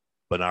thing, like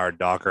Bernard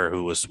Docker,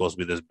 who was supposed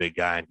to be this big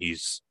guy, and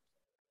he's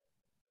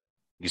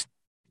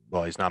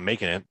not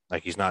making it.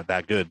 Like he's not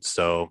that good.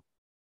 So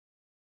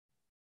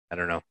I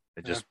don't know.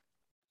 It just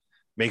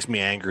makes me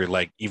angry.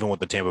 Like even with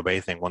the Tampa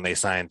Bay thing, when they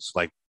signed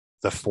like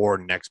the 4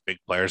 next big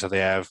players that they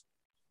have,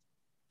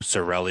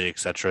 Cirelli,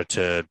 etc.,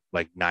 to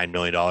like $9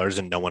 million,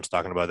 and no one's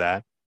talking about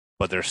that,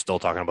 but they're still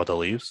talking about the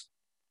Leafs.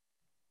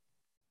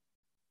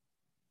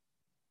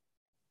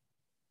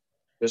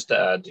 Just to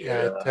add to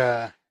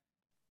Yeah.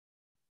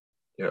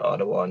 your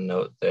Ottawa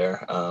note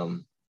there,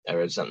 I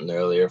read something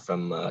earlier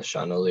from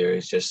Sean O'Leary.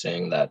 He's just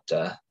saying that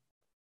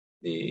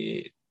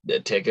the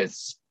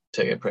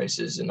ticket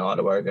prices in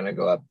Ottawa are going to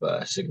go up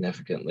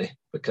significantly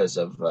because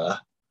of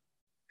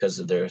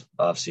their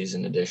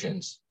off-season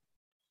additions.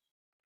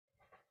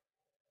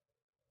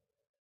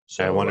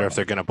 So, I wonder if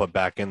they're going to put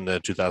back in the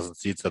 2,000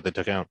 seats that they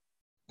took out.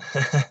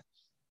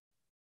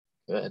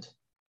 Good,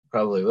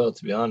 probably will.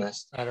 To be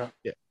honest, I don't.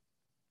 Yeah.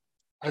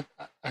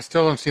 I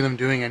still don't see them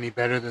doing any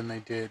better than they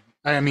did.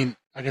 I mean,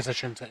 I guess I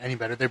shouldn't say any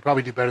better. They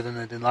probably do better than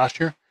they did last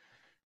year,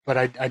 but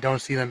I don't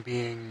see them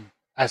being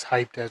as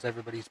hyped as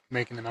everybody's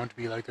making them out to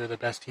be. Like they're the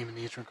best team in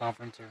the Eastern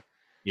Conference. Or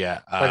yeah.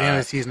 By the end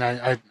of the season,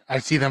 I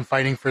see them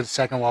fighting for the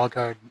second wild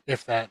card,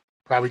 if that.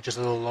 Probably just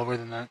a little lower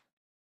than that.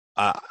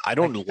 I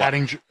don't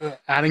like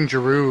adding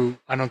Giroux.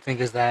 I don't think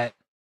is that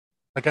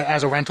like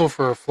as a rental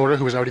for Florida,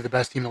 who was already the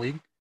best team in the league.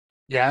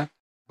 Yeah,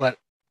 but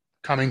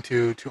coming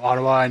to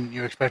Ottawa and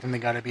you're expecting the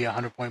guy to be a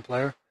 100-point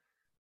player.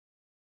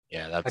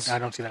 Yeah, I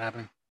don't see that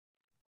happening.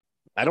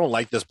 I don't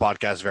like this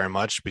podcast very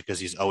much because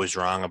he's always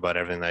wrong about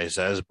everything that he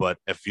says. But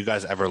if you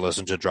guys ever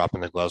listen to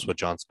Dropping the Gloves with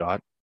John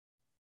Scott,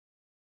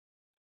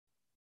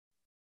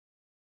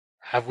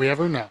 have we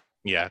ever? No.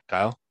 Yeah,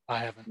 Kyle. I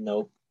haven't.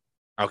 Nope.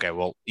 Okay,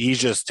 well, he's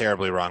just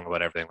terribly wrong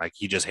about everything. Like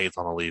he just hates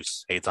on the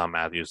Leafs, hates on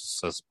Matthews,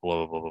 says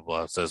blah blah blah blah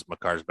blah, says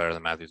McCarr's better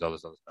than Matthews, all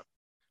this other stuff.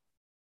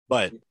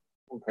 But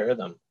compare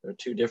them; they're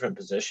 2 different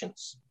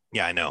positions.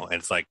 Yeah, I know.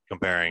 It's like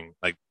comparing,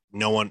 like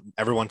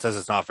everyone says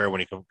it's not fair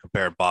when you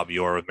compare Bob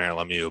Orr with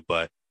Marilyn Lemieux,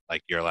 but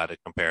like you're allowed to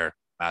compare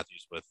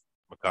Matthews with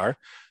McCarr.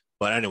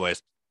 But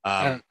anyways,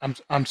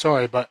 I'm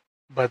sorry, but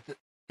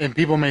and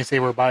people may say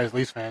we're biased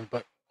Leafs fans,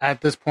 but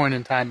at this point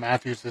in time,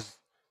 Matthews is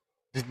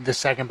the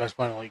second best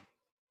player in the league.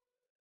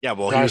 Yeah,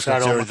 well, he was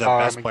considered the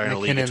best player in the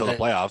league until the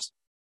playoffs.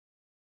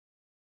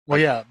 Well,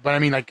 yeah, but I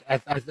mean, like,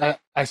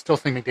 I still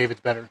think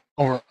McDavid's better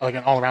over like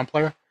an all-around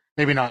player.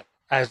 Maybe not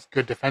as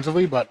good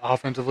defensively, but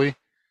offensively,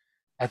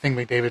 I think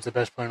McDavid's the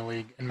best player in the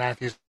league, and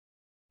Matthews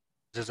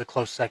is a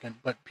close second.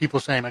 But people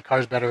saying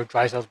McCarr's better,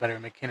 Draisaitl's better,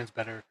 McKinnon's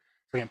better,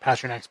 freaking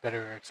Pasternak's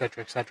better, et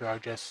cetera, are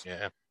just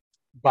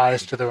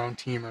biased to their own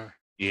team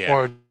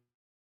or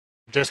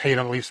just hate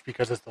on the Leafs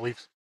because it's the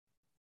Leafs.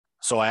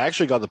 So I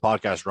actually got the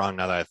podcast wrong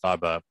now that I thought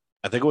about it.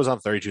 I think it was on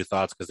 32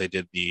 Thoughts because they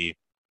did the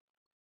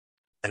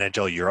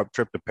NHL Europe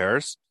trip to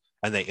Paris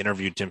and they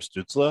interviewed Tim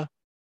Stutzel,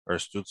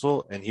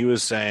 and he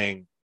was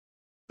saying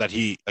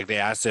that they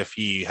asked if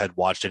he had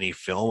watched any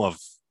film of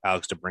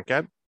Alex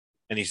DeBrincat,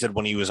 and he said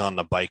when he was on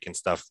the bike and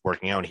stuff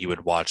working out, he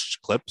would watch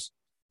clips.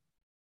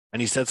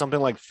 And he said something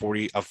like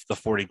 40 of the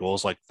 40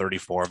 goals, like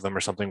 34 of them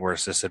or something were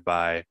assisted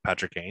by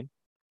Patrick Kane.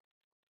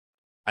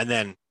 And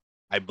then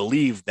I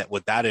believe that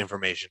with that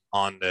information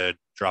on the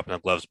Dropping the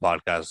Gloves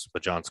podcast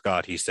with John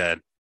Scott, he said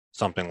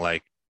something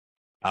like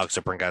Alex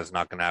DeBrincat is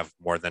not going to have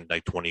more than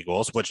like 20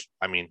 goals, which,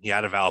 I mean, he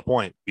had a valid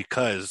point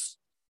because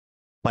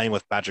playing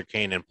with Patrick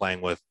Kane and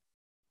playing with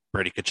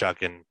Brady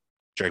Tkachuk and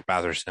Drake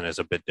Batherson is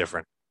a bit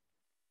different.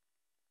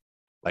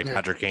 Like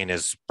Patrick Kane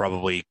is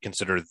probably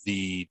considered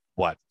the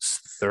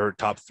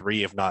top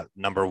three, if not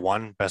number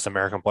one, best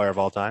American player of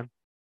all time.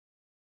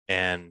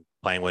 And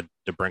playing with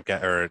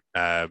DeBrincat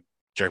or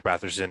Drake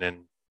Batherson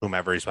and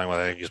whomever he's playing with,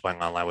 I think he's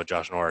playing online with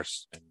Josh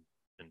Norris and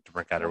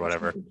DeBrincat or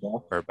whatever.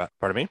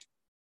 Pardon me?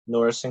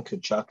 Norris and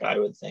Tkachuk, I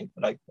would think,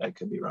 but I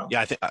could be wrong.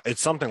 Yeah, I think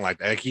it's something like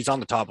that. Like, he's on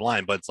the top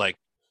line, but it's like,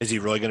 is he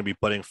really going to be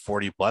putting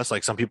 40 plus?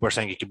 Like some people are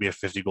saying he could be a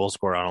 50 goal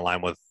scorer on a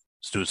line with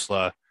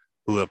Stützle,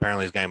 who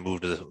apparently is getting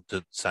moved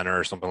to center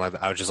or something like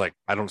that. I was just like,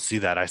 I don't see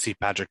that. I see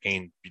Patrick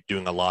Kane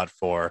doing a lot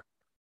for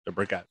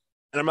DeBrincat.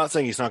 And I'm not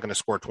saying he's not going to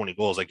score 20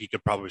 goals. Like he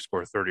could probably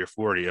score 30 or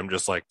 40. I'm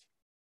just like,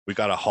 we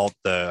got to halt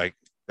the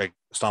like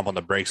stomp on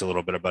the brakes a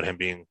little bit about him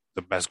being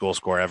the best goal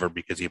scorer ever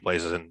because he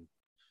plays in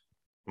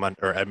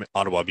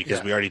Ottawa,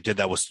 because we already did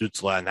that with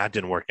Stützle and that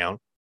didn't work out.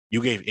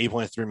 You gave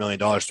 $8.3 million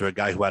to a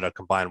guy who had a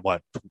combined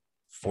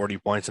 40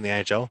 points in the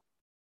NHL.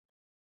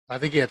 I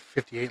think he had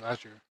 58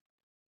 last year.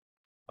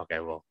 Okay,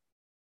 well,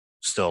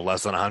 still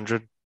less than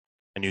 100.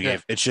 And you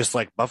gave, it's just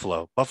like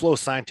Buffalo. Buffalo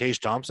signed Tage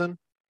Thompson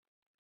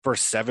for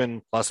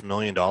 $7+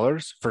 million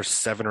for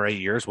 7 or 8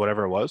 years,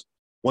 whatever it was,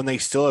 when they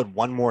still had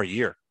one more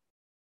year.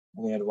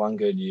 And he had one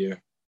good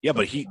year. Yeah,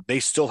 but they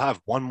still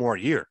have one more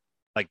year.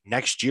 Like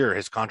next year,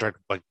 his contract,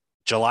 like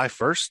July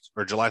 1st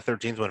or July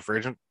 13th when free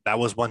agent, that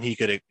was when he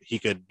could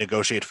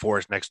negotiate for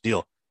his next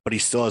deal. But he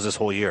still has this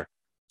whole year.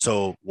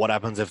 So what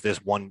happens if this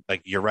one,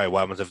 like you're right,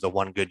 what happens if the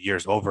one good year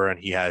is over and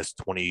he has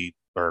 20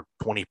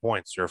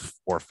 points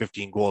or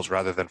 15 goals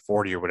rather than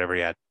 40 or whatever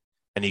he had,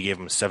 and he gave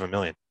him $7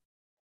 million?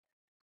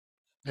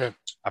 Yeah.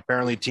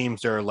 Apparently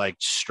teams are like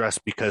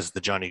stressed because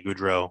the Johnny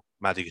Gaudreau,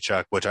 Matthew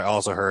Tkachuk, which I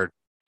also heard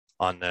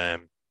on the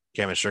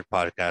Cam and Strick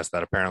podcast,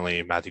 that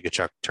apparently Matthew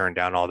Tkachuk turned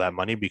down all that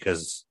money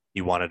because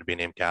he wanted to be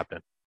named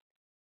captain.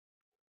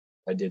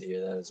 I did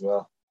hear that as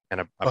well.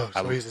 And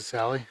so he's a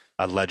Sally?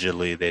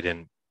 Allegedly, they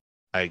didn't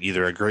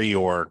either agree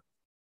or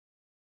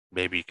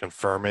maybe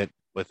confirm it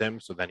with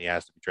him. So then he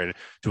has to be traded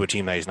to a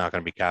team that he's not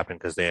going to be captain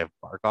because they have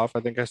Barkov, I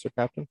think, as their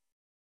captain.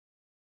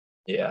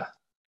 Yeah,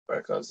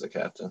 Barkov's the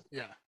captain.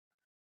 Yeah.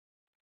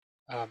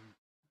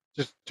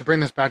 Just to bring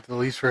this back to the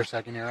Leafs for a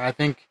second here, I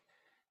think,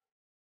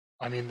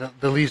 I mean,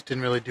 the Leafs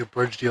didn't really do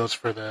bridge deals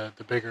for the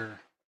bigger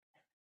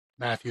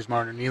Matthews,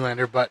 Martin,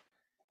 Nylander, but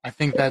I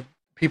think that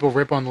people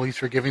rip on the Leafs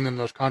for giving them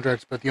those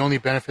contracts, but the only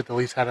benefit the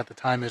Leafs had at the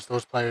time is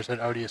those players had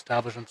already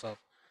established themselves.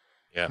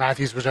 Yeah.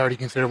 Matthews was already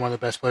considered one of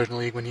the best players in the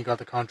league when he got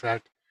the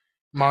contract.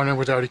 Marner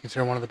was already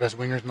considered one of the best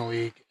wingers in the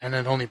league, and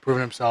had only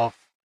proven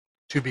himself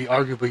to be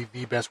arguably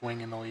the best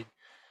wing in the league.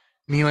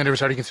 Nylander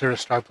was already considered a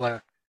star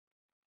player.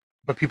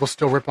 But people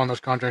still rip on those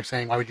contracts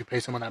saying, why would you pay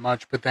someone that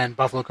much? But then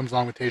Buffalo comes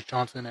along with Tage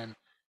Thompson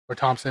or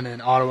Thompson,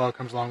 and Ottawa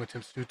comes along with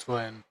Tim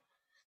Stützle, and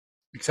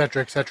et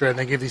cetera, and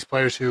they give these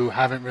players who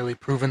haven't really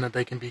proven that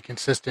they can be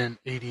consistent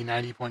 80,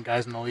 90-point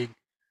guys in the league,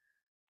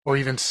 or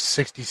even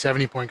 60,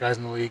 70-point guys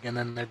in the league, and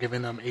then they're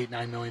giving them $8,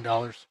 $9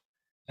 million.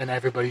 And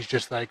everybody's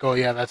just like, oh,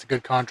 yeah, that's a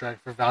good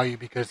contract for value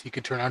because he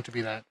could turn out to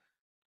be that.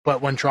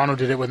 But when Toronto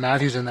did it with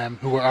Matthews and them,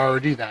 who were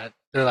already that,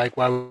 they're like,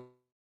 why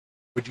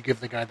would you give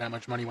the guy that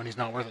much money when he's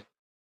not worth it?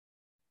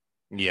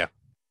 Yeah.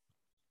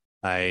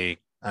 I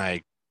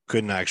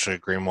couldn't actually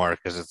agree more,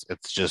 because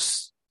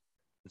it's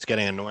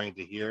getting annoying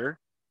to hear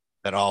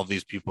that all of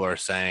these people are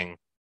saying,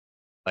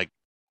 like,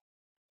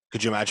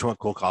 could you imagine what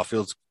Cole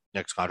Caulfield's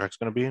next contract's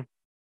going to be?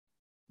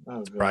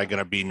 Oh, it's probably going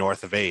to be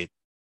north of 8.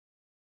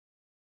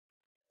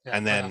 Yeah,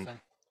 and then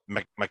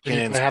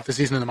McKinnon half the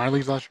season in the minor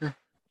leagues last year.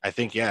 I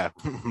think, yeah.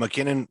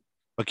 McKinnon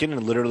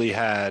literally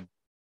had,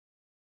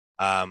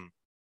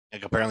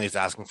 like, apparently he's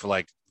asking for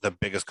like the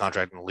biggest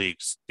contract in the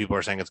leagues. People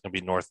are saying it's going to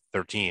be north of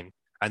 13,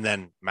 and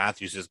then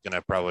Matthews is going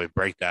to probably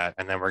break that,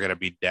 and then we're going to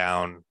be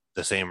down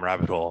the same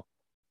rabbit hole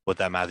with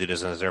that. Matthews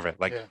doesn't deserve it.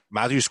 Like,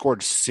 Matthews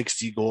scored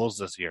 60 goals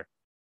this year.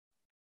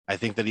 I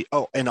think that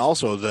and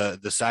also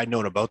the side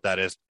note about that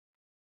is,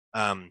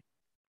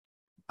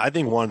 I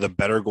think one of the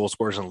better goal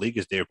scorers in the league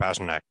is David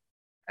Pastrnak,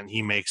 and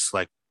he makes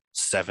like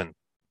 7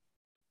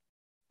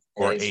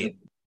 or 8.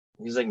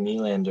 He's like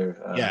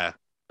Nylander. Yeah.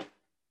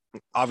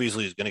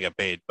 Obviously he's going to get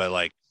paid, but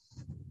like,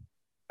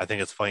 I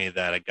think it's funny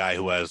that a guy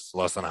who has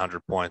less than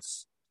 100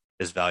 points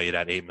is valued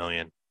at $8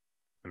 million,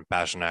 and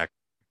Pastrnak,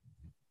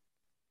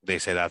 they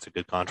say that's a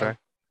good contract.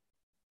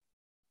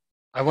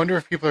 I wonder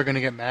if people are going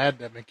to get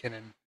mad at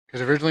McKinnon,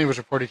 because originally it was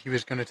reported he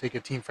was going to take a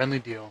team-friendly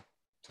deal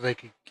so they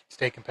could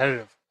stay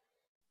competitive.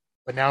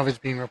 But now it's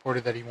being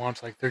reported that he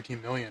wants like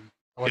 $13 million.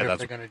 I wonder if that's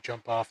they're going to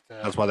jump off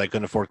that's the. why they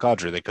couldn't afford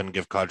Kadri. They couldn't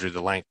give Kadri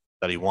the length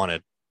that he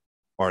wanted,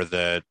 or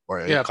Yeah, but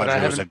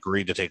Kadri was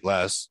agreed to take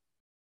less,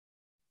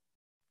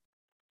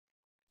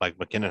 like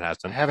McKinnon I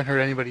hasn't. haven't heard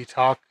anybody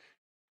talk.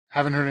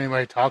 Haven't heard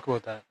anybody talk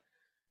about that.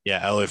 Yeah,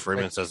 Elliot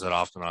Freeman Like, says it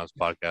often on his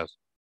podcast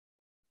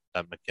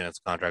that McKinnon's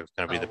contract is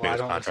going to be the well, I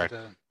biggest don't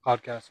listen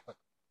contract. to podcasts, but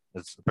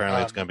It's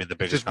going to be the it's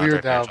biggest just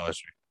weird contract in how NHL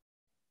history.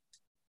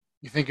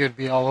 you think it'd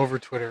be all over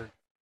Twitter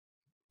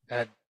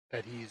that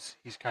he's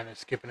kind of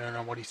skipping out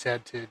on what he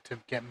said to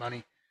get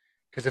money.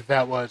 Because if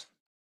that was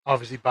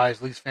obviously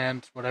buys Leafs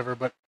fans, whatever,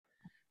 but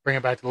bring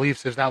it back to the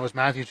Leafs, if that was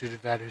Matthews who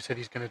did that, who said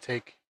he's going to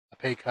take a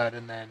pay cut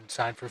and then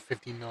sign for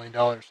 $15 million,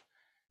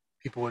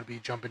 people would be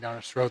jumping down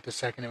his throat the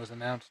second it was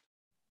announced.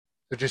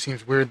 So it just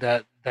seems weird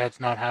that that's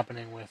not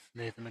happening with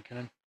Nathan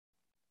McKinnon.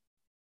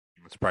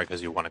 It's probably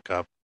because you won a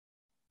cup.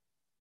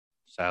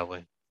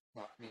 Sadly,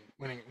 Well, I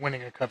mean,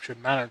 winning a cup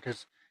shouldn't matter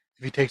because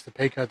if he takes the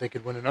pay cut, they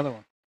could win another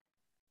one.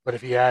 But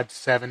if he adds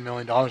 $7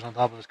 million on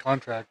top of his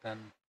contract,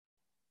 then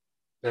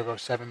there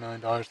goes $7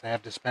 million they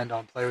have to spend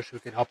on players who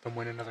could help them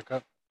win another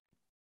cup.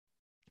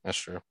 that's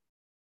true.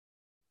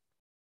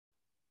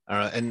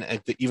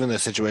 And even the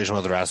situation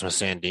with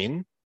Rasmus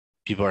Sandin,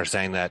 people are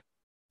saying that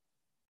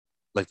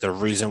like the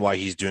reason why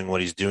he's doing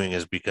what he's doing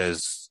is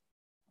because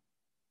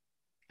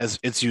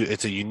it's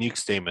a unique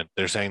statement.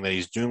 They're saying that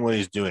he's doing what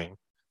he's doing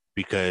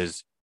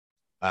because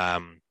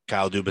Kyle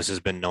Dubas has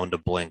been known to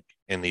blink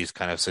in these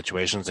kind of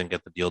situations and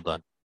get the deal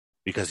done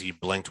because he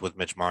blinked with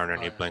Mitch Marner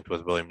and he blinked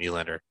with William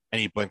Nylander and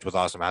he blinked with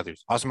Austin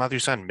Matthews. Austin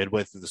Matthews signed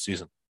midway through the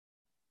season.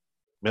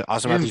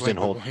 Austin Matthews didn't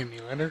hold. William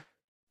Nylander?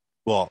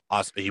 Well,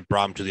 he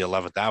brought him to the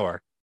 11th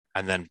hour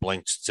and then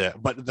blinked to.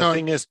 But the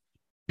thing is,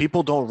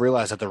 people don't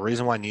realize that the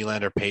reason why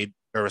Nylander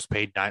was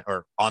paid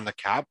on the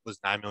cap was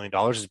 $9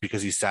 million is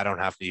because he sat on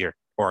half the year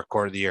or a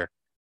quarter of the year.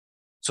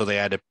 So they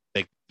had to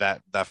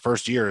that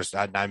first year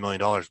at $9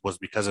 million was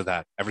because of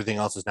that. Everything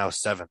else is now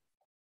 $7 million.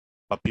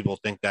 But people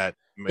think that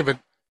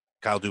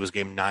Kyle Dubas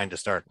gave him $9 million to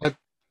start.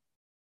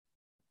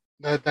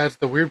 That's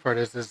the weird part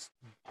is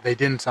they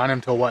didn't sign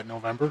him till what,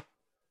 November?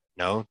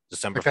 No,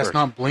 December 1st. That's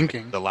not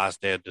blinking. The last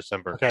day of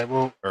December. Okay,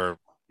 well, or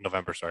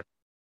November, sorry.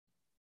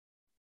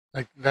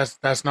 Like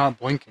that's not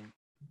blinking.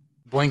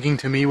 Blinking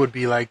to me would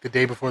be like the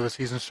day before the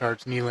season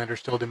starts, Nylander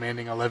still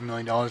demanding $11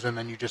 million, and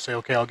then you just say,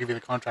 "Okay, I'll give you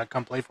the contract.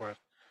 Come play for us."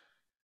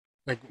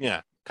 Like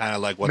kind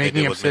of like what they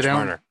did with Mitch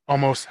Marner.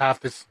 Almost half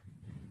this,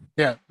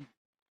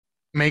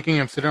 making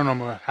him sit down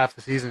almost half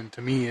the season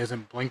to me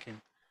isn't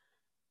blinking.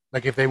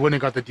 Like if they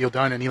wouldn't have got the deal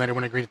done and Nylander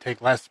wouldn't agree to take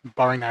less,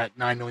 barring that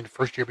 $9 million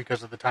first year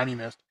because of the time he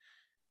missed,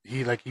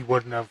 he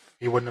wouldn't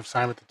have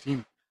signed with the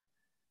team.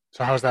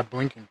 So how's that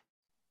blinking?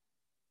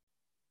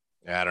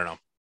 Yeah, I don't know.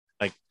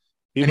 Like,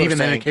 and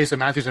even in the case of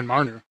Matthews and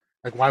Marner,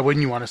 like why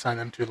wouldn't you want to sign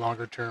them to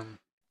longer term,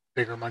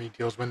 bigger money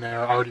deals when they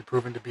are already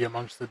proven to be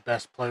amongst the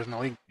best players in the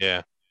league?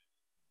 Yeah,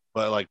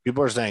 but like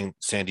people are saying,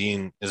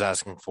 Sandin is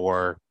asking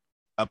for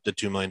up to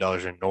 $2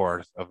 million in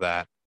north of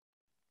that,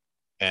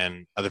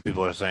 and other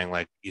people are saying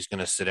like he's going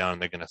to sit down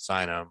and they're going to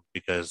sign him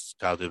because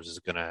Kyle Dubas is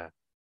going to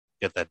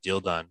get that deal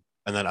done.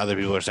 And then other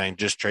people are saying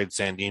just trade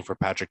Sandin for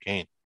Patrick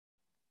Kane.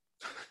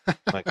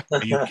 Like,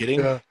 are you kidding?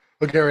 Yeah,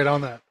 we'll get right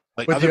on that.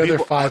 Like with the other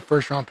 5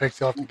 first-round picks,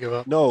 you'll have to give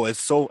up. No, it's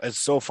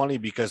so funny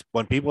because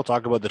when people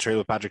talk about the trade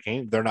with Patrick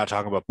Kane, they're not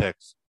talking about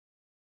picks.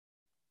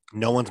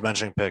 No one's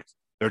mentioning picks.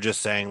 They're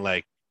just saying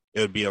like it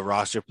would be a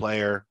roster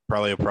player,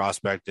 probably a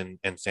prospect, and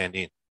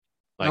Sandin.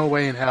 Like, no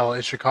way in hell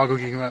is Chicago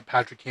giving up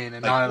Patrick Kane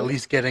and not at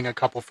least getting a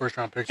couple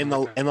first-round picks. In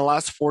the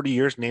last 40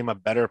 years, name a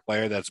better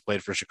player that's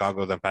played for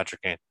Chicago than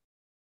Patrick Kane.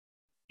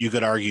 You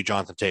could argue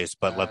Jonathan Tace,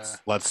 but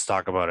let's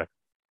talk about it.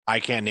 I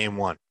can't name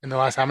one. In the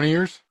last how many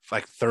years?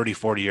 Like 30,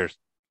 40 years.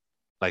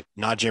 Like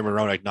not Jamie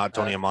Roenick, not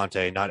Tony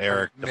Amonte, not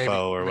Eric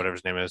Defoe or whatever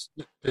his name is.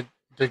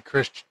 Did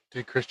Chris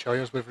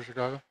Chelios play for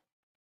Chicago?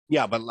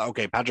 Yeah, but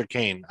okay, Patrick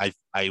Kane,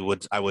 I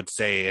would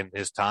say in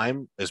his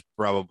time is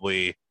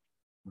probably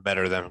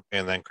better than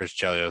Chris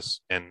Chelios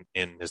in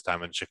his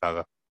time in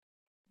Chicago.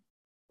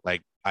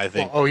 Like I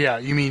think. Oh yeah,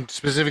 you mean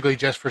specifically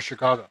just for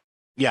Chicago?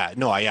 Yeah,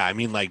 no, I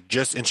mean like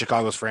just in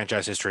Chicago's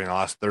franchise history in the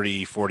last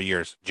 30, 40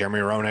 years. Jeremy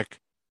Roenick,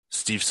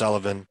 Steve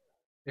Sullivan,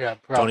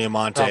 Tony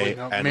Amonte,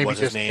 and maybe what's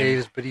his name?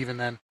 Taves, but even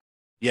then.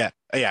 Yeah,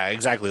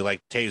 exactly.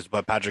 Like Taves,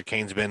 but Patrick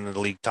Kane's been in the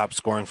league top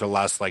scoring for the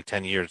last like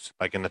 10 years,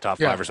 like in the top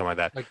 5 or something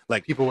like that.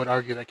 Like people would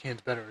argue that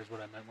Kane's better, is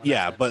what I meant.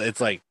 Yeah, but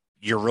it's like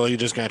you're really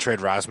just going to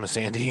trade Rasmus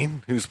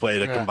Sandin, who's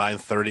played a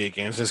combined 38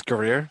 games his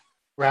career.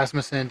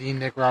 Rasmus Sandin,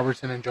 Nick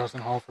Robertson, and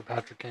Justin Hall for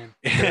Patrick Kane.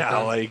 Yeah,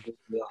 like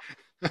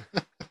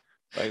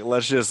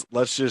let's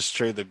just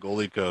trade the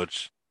goalie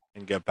coach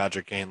and get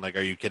Patrick Kane. Like,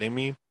 are you kidding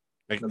me?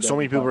 Like so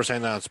many people were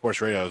saying that on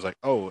sports radio. I was like,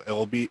 oh,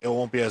 it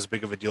won't be as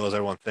big of a deal as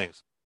everyone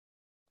thinks.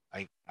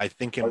 I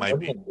think it might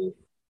be.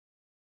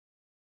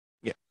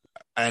 Yeah,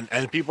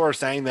 and people are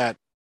saying that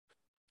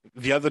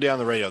the other day on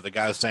the radio, the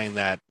guy was saying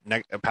that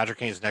Patrick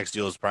Kane's next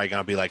deal is probably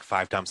going to be like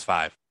 5 times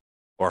 5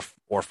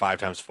 or 5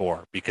 times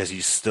 4 because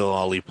he's still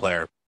an elite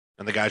player.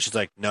 And the guy's just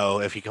like, no,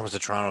 if he comes to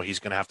Toronto, he's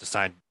going to have to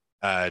sign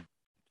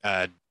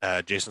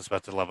Jason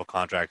Spezza level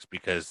contracts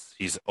because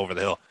he's over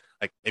the hill.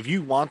 Like, if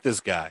you want this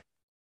guy,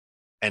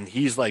 and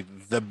he's like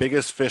the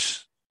biggest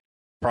fish,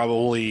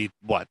 probably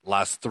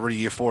last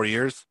 3 or 4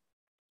 years,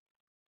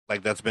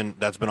 like that's been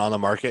on the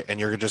market, and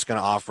you're just going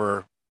to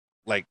offer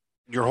like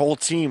your whole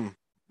team.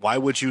 Why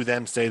would you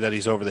then say that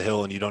he's over the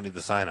hill and you don't need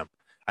to sign him?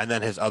 And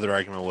then his other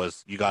argument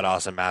was you got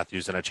Austin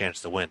Matthews and a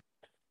chance to win,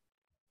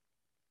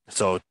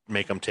 so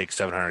make him take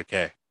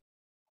 $700K.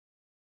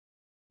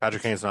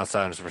 Patrick Kane's not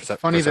signed for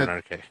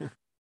 $700K.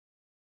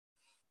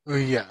 Well,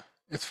 yeah,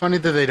 it's funny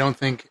that they don't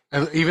think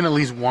even at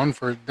least one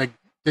for like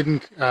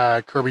didn't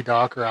Kirby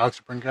Doc or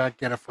Alex Brinkett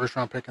get a first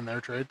round pick in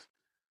their trades?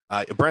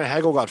 Brandon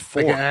Hagel got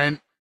 4.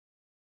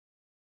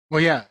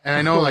 Well, yeah, and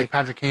I know like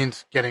Patrick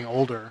Kane's getting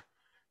older,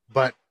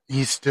 but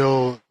he's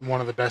still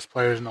one of the best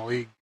players in the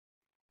league.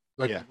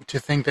 Like to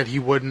think that he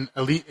wouldn't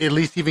at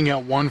least even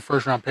get one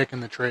first round pick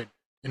in the trade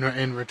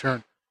in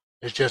return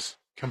is just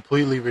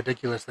completely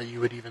ridiculous that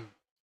you would even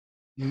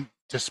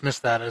dismiss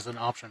that as an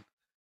option.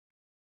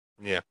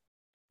 Yeah.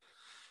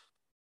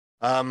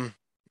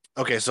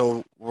 Okay,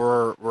 so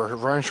we're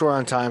running short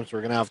on time, so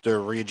we're gonna have to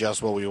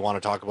readjust what we want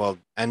to talk about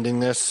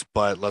ending this.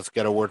 But let's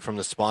get a word from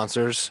the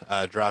sponsors,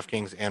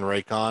 DraftKings and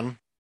Raycon.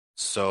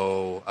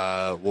 So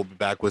we'll be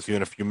back with you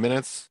in a few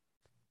minutes.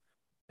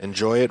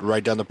 Enjoy it.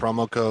 Write down the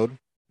promo code.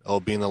 It'll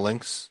be in the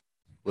links.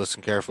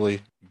 Listen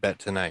carefully. Bet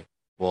tonight.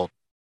 Well,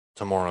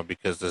 tomorrow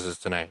because this is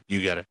tonight.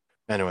 You get it.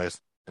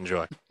 Anyways,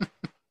 enjoy.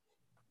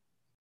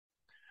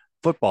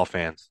 Football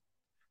fans,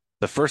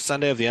 the first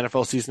Sunday of the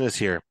NFL season is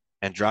here,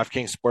 and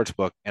DraftKings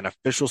Sportsbook, an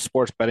official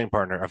sports betting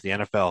partner of the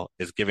NFL,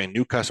 is giving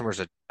new customers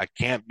a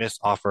can't-miss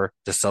offer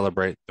to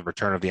celebrate the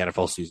return of the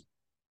NFL season.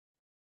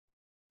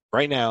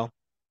 Right now,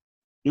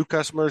 new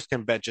customers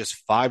can bet just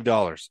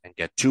 $5 and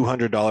get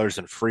 $200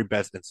 in free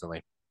bets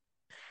instantly.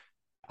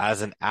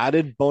 As an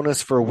added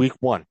bonus for Week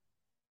 1,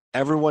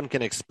 everyone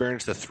can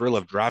experience the thrill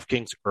of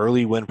DraftKings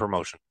early win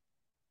promotion.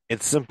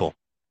 It's simple.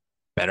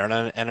 Bet on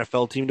an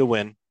NFL team to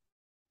win.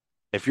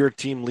 If your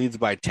team leads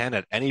by 10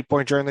 at any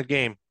point during the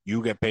game,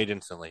 you get paid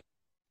instantly,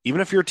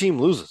 even if your team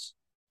loses.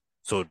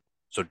 So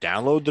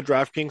download the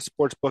DraftKings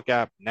Sportsbook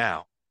app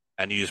now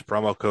and use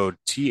promo code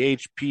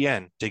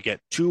THPN to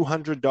get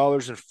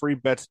 $200 in free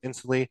bets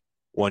instantly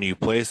when you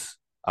place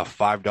a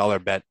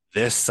 $5 bet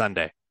this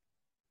Sunday.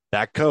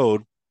 That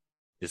code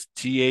is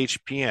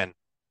THPN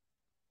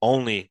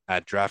only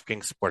at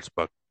DraftKings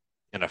Sportsbook,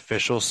 an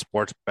official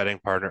sports betting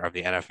partner of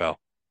the NFL.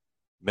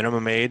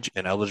 Minimum age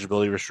and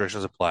eligibility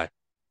restrictions apply.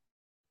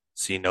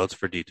 See notes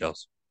for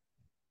details.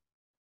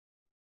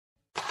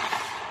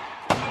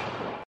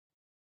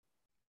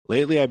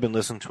 Lately, I've been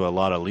listening to a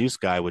lot of Leafs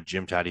Guy with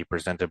Jim Taddy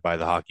presented by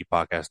the Hockey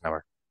Podcast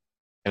Network,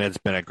 and it's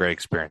been a great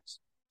experience.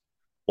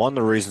 One of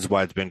the reasons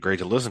why it's been great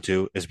to listen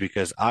to is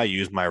because I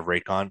use my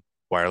Raycon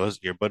wireless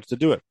earbuds to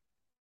do it.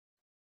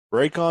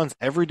 Raycon's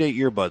everyday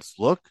earbuds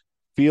look,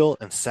 feel,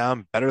 and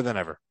sound better than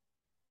ever.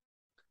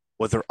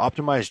 With their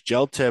optimized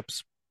gel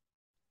tips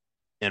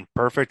and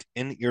perfect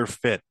in-ear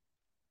fit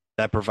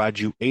that provides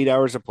you 8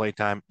 hours of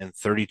playtime and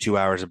 32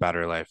 hours of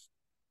battery life.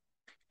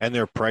 And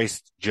they're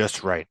priced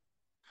just right.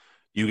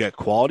 You get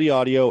quality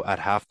audio at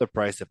half the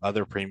price of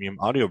other premium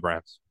audio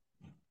brands.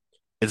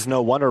 It's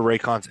no wonder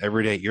Raycon's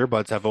everyday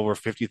earbuds have over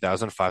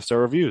 50,000 5-star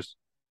reviews.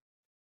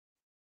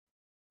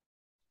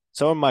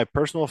 Some of my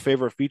personal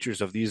favorite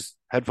features of these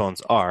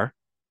headphones are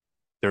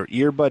their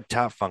earbud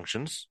tap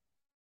functions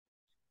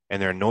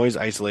and their noise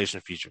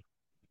isolation feature.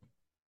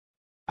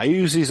 I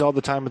use these all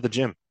the time at the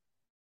gym.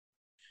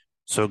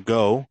 So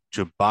go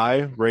to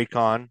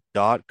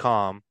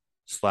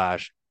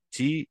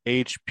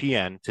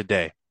buyraycon.com/THPN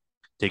today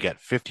to get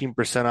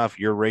 15% off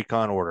your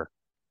Raycon order.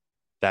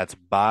 That's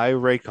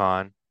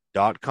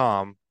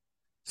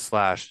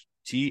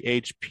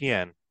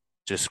buyraycon.com/THPN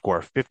to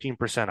score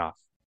 15% off.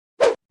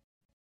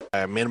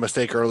 I made a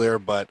mistake earlier,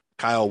 but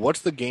Kyle,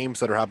 what's the games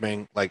that are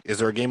happening? Like, is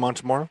there a game on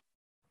tomorrow?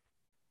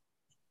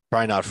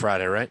 Probably not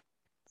Friday, right?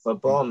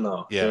 Football?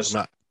 No. Yeah, There's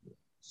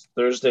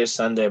Thursday,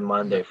 Sunday,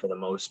 Monday for the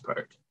most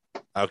part.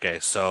 Okay,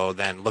 so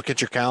then look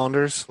at your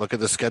calendars, look at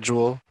the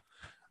schedule,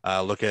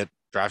 look at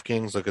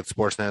DraftKings, look at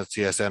Sportsnet,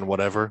 CSN,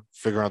 whatever.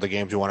 Figure out the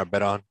games you want to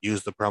bet on.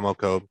 Use the promo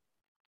code.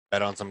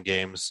 Bet on some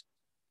games.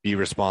 Be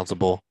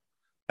responsible.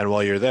 And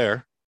while you're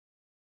there,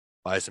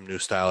 buy some new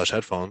stylish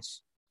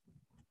headphones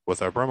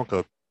with our promo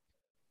code.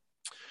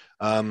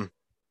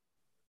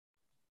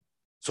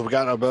 So we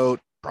got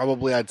about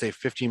probably I'd say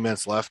 15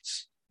 minutes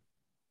left.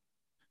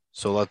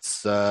 So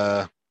let's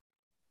bang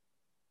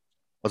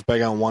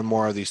on one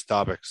more of these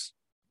topics.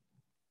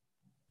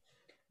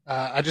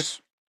 I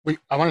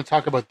want to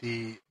talk about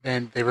they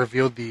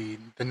revealed the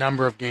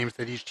number of games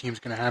that each team's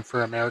going to have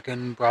for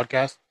American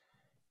broadcast.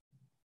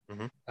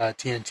 Mm-hmm.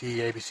 TNT,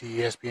 ABC,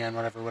 ESPN,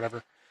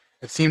 whatever.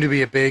 It seemed to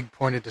be a big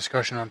point of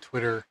discussion on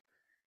Twitter.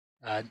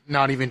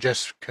 Not even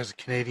just because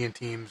Canadian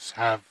teams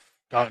have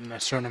gotten a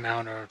certain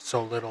amount or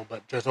so little,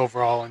 but just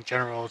overall in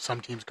general, some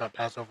teams got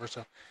passed over.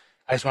 So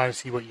I just wanted to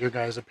see what your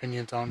guys'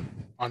 opinions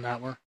on that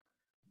were.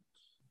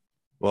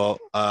 Well,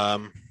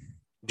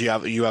 Do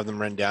you have them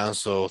written down?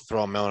 So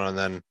throw them out and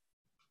then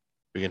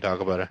we can talk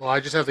about it. Well, I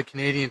just have the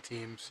Canadian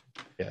teams.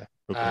 Yeah,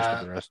 who cares about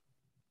Uh, the rest?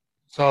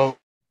 so,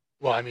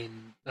 well, I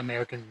mean,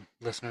 American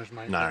listeners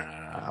might, No, but no,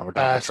 no, no. We're talking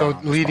about so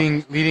Toronto on this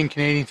podcast. leading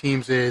Canadian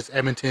teams is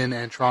Edmonton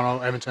and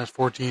Toronto. Edmonton has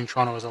 14,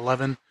 Toronto has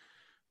 11,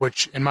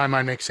 which in my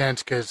mind makes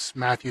sense because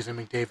Matthews and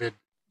McDavid,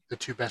 the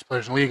two best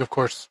players in the league, of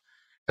course,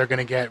 they're going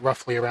to get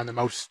roughly around the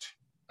most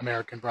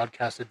American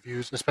broadcasted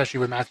views, especially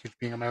with Matthews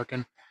being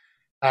American.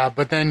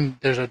 But then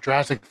there's a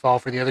drastic fall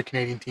for the other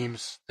Canadian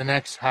teams. The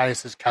next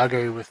highest is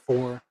Calgary with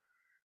 4,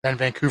 then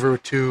Vancouver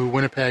with 2,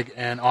 Winnipeg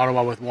and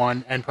Ottawa with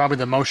 1, and probably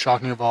the most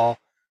shocking of all,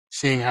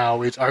 seeing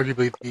how it's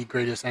arguably the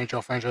greatest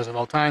NHL franchise of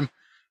all time,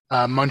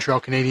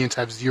 Montreal Canadiens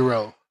have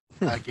 0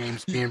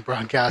 games being You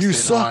broadcasted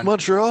suck,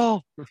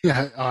 Montreal.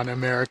 on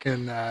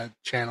American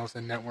channels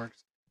and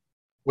networks,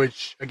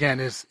 which again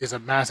is a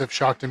massive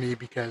shock to me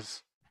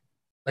because,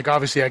 like,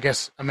 obviously I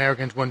guess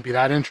Americans wouldn't be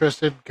that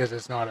interested because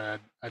it's not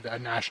a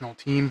national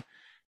team,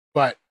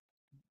 but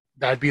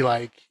that'd be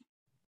like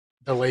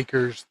the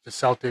Lakers, the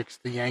Celtics,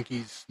 the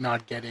Yankees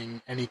not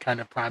getting any kind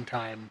of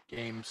primetime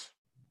games.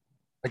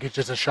 Like, it's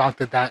just a shock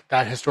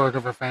that historic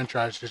of a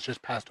franchise is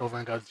just passed over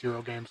and got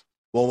 0 games.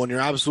 Well, when you're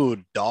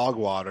absolute dog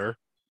water,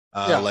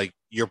 Yeah. like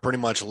you're pretty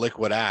much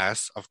liquid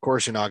ass. Of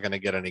course, you're not going to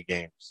get any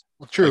games.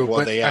 Well, true, Like, what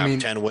but they I have mean,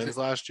 10 wins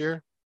last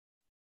year,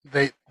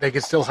 they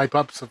could still hype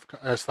up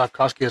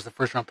Slavkovsky as the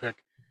first round pick.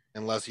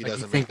 unless he Like, you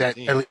doesn't think make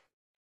the that? team.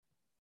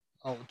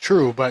 Oh,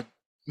 true, but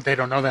they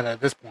don't know that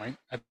at this point.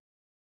 At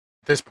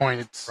this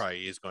point, it's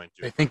Probably he's going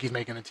they to. think he's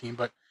making the team,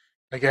 but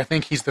like I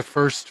think he's the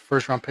first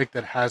round pick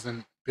that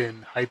hasn't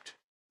been hyped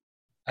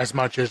as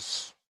much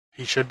as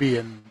he should be,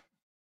 and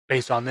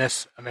based on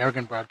this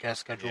American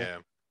broadcast schedule. Yeah,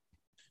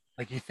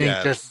 Like, you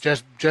think yeah,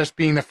 just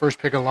being the first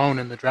pick alone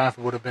in the draft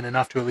would have been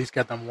enough to at least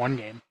get them 1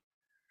 game.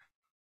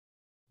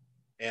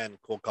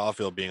 and Cole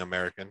Caulfield being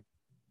American.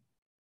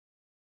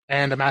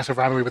 And a massive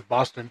rivalry with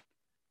Boston.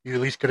 You at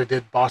least could have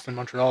did Boston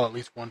Montreal at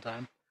least one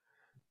time.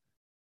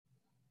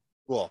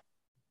 Well,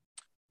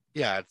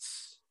 yeah,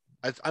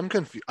 I'm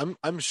confused.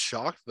 I'm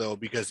shocked though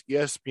because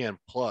ESPN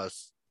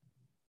Plus,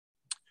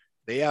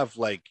 they have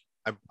like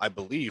I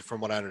believe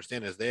from what I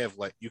understand is they have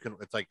like you can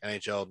it's like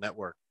NHL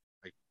Network,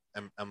 like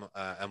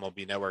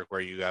MLB Network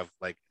where you have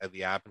like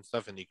the app and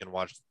stuff and you can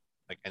watch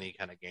like any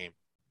kind of game.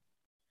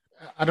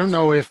 I don't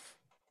know if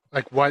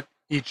like what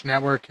each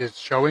network is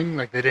showing.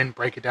 Like, they didn't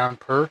break it down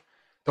per.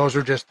 Those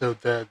are just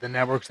the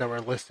networks that were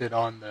listed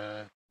on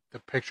the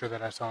picture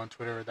that I saw on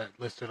Twitter that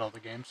listed all the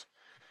games.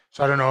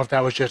 So I don't know if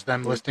that was just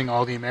them listing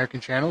all the American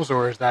channels,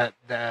 or is that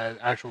the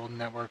actual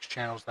networks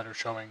channels that are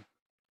showing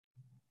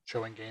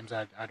games.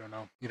 I don't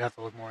know. You'd have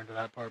to look more into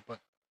that part. But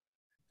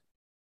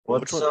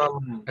What's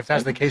if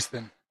that's the case,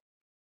 then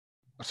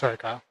sorry,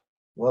 Kyle.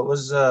 what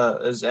was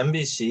is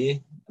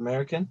NBC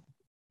American?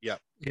 Yeah,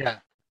 Yeah,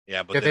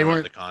 yeah, but Yeah, they they don't have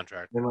weren't- the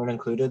contract. They weren't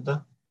included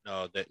though.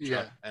 No, that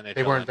Yeah, NHL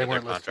they weren't- ended they their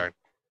weren't listed. contract.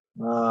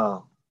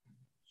 Oh,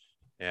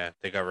 Yeah,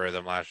 they got rid of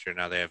them last year.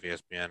 Now they have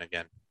ESPN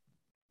again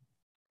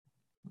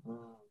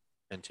Mm.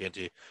 and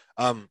TNT.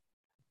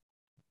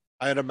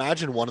 I'd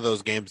imagine one of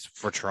those games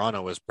for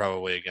Toronto is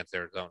probably against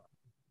Arizona.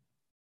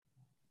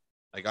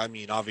 Like, I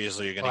mean,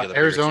 obviously you're going to get the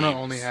bigger Arizona teams.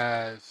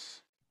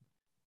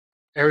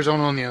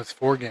 only has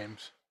 4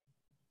 games.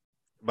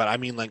 But I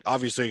mean, like,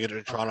 obviously you get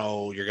to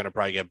Toronto, you're going to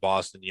probably get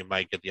Boston, you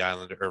might get the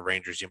Islanders or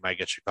Rangers, you might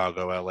get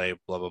Chicago, LA,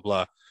 blah blah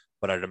blah.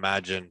 But I'd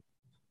imagine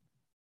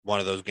one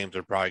of those games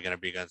are probably going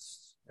to be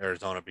against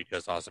Arizona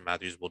because Austin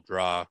Matthews will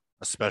draw,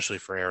 especially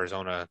for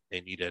Arizona. They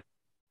need it.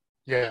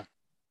 Yeah,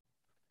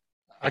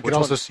 I could Which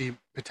also one? see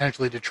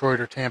potentially Detroit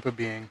or Tampa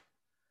being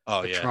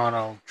Oh the yeah.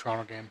 Toronto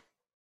game.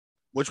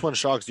 Which one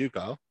shocks you,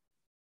 Kyle?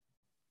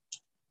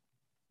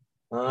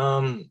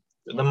 The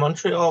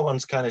Montreal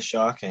one's kind of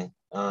shocking.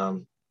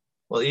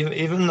 Well,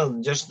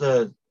 even just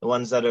the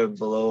ones that are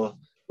below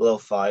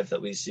 5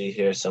 that we see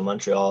here. So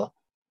Montreal,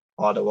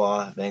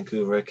 Ottawa,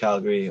 Vancouver,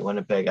 Calgary,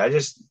 Winnipeg. I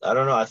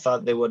don't know. I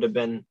thought they all would have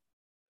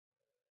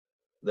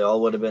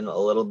been a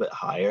little bit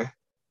higher.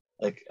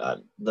 Like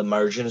the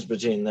margins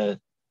between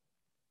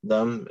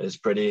them is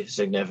pretty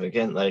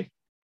significant. Like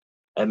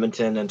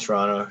Edmonton and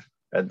Toronto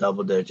at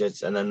double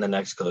digits, and then the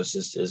next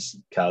closest is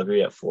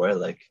Calgary at 4.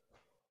 Like,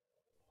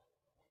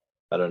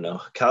 I don't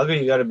know.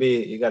 Calgary, you got to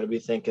be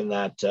thinking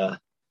that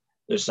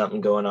there's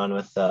something going on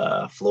with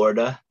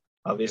Florida,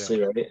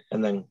 obviously, right?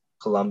 And then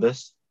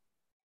Columbus,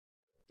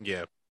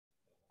 Yeah.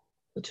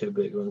 the 2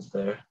 big ones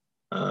there.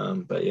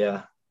 But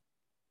yeah,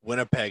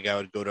 Winnipeg, I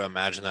would go to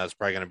imagine that's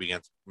probably going to be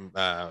against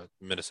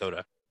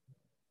Minnesota.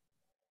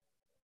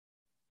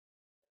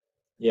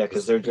 yeah,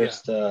 because they're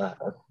just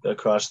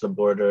across the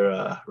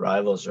border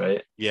rivals,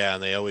 right? Yeah,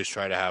 and they always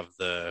try and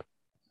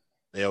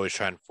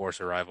force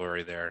a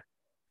rivalry there.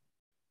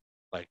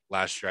 Like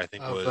last year, I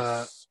think it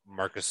was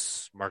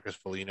Marcus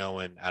Foligno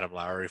and Adam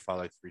Lowry fought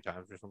like 3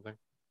 times or something.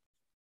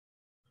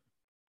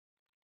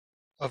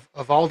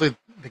 Of all the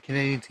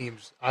Canadian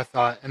teams, I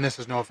thought, and this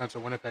is no offense to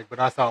Winnipeg, but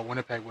I thought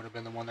Winnipeg would have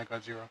been the one that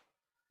got 0.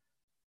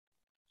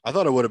 I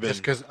thought it would have been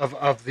Just because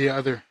of the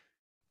other.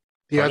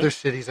 The Pardon? other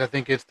cities, I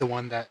think it's the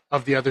one that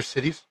of the other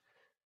cities,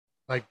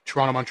 like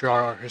Toronto, Montreal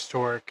are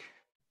historic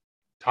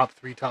top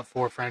 3, top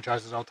 4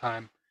 franchises all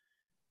time.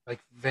 Like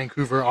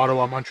Vancouver,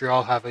 Ottawa,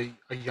 Montreal have a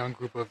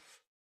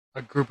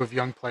group of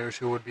young players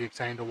who would be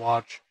exciting to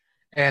watch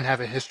and have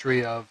a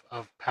history of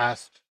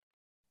past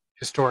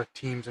historic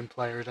teams and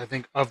players. I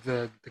think of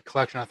the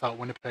collection, I thought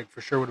Winnipeg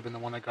for sure would have been the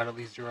one that got at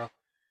least 0.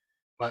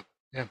 But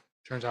yeah,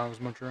 turns out it was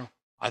Montreal.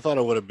 I thought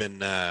it would have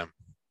been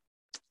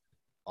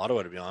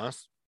Ottawa, to be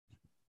honest.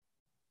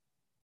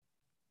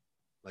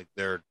 Like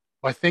they're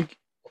I think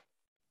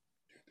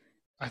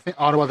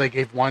Ottawa they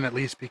gave 1 at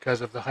least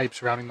because of the hype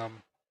surrounding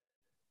them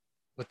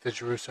with the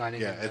Giroux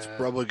signing. yeah, it's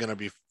probably gonna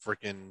be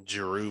freaking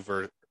Giroux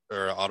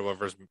or Ottawa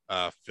versus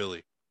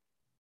Philly,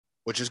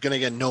 which is gonna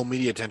get no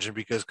media attention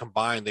because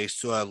combined they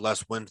still had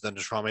less wins than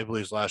the Toronto Maple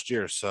Leafs last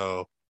year.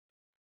 So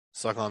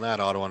suck on that,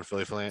 Ottawa and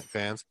Philly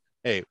fans.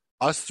 Hey,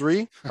 us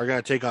 3 are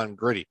gonna take on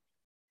Gritty.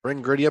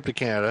 Bring Gritty up to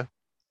Canada.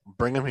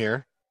 Bring him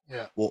here.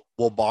 Yeah,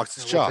 We'll box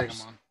his we'll take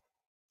chops. him on.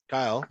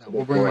 Kyle, Yeah,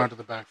 we'll bring him out to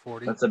the back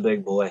 40. That's a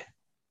big boy.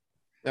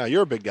 yeah,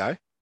 you're a big guy.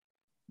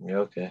 Yeah,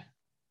 okay.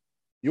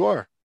 You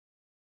are.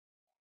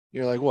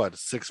 You're like what,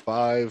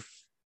 6'5",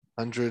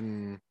 100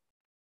 and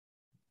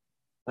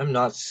I'm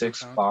not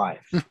 6'5".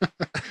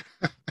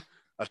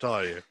 I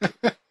told you.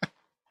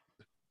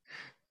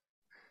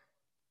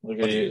 Look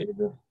at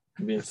you.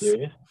 You being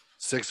serious?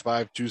 6'5",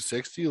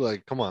 260.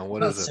 Like, come on,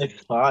 what I'm is not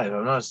it? 6'5".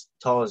 I'm not as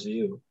tall as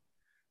you.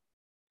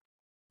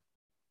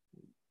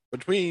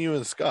 Between you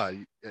and Scott,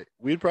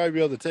 we'd probably be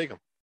able to take him.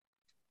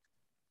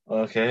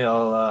 Okay,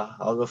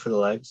 I'll go for the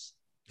legs.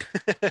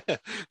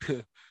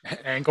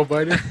 Ankle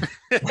biter.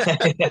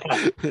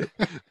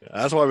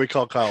 That's why we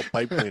call Kyle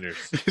pipe cleaners.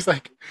 he's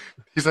like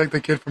the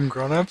kid from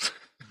Grown Ups.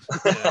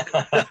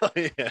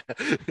 Yeah.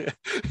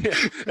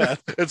 Yeah.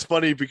 It's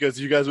funny because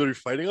you guys would be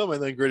fighting him,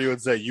 and then Gritty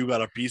would say, "You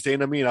got a pee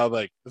stain on me," and I was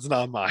like, "It's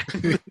not mine."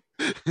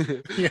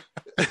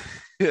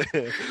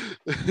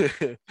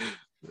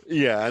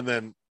 Yeah, and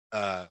then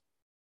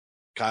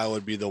Kyle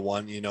would be the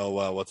one,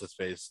 what's his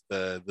face,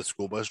 the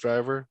school bus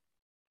driver.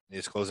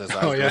 He's closing his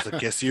eyes, goes to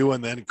kiss you,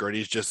 and then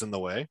Gritty's just in the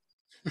way.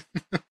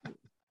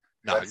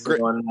 No, That's the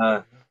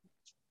one.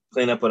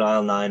 Clean up at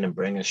aisle 9 and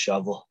bring a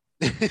shovel.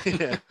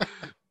 Yeah.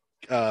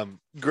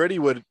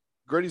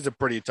 Gritty's a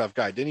pretty tough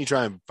guy. Didn't he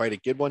try and fight a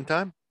kid one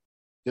time?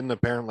 Didn't the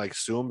parent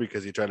sue him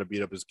because he tried to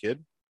beat up his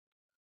kid?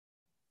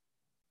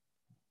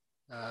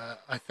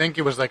 I think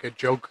it was like a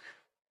joke.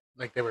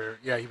 Like he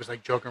was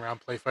like joking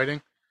around play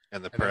fighting.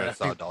 And the parents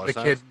saw dollar the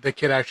signs?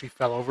 kid actually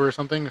fell over or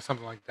something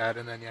like that.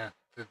 And then,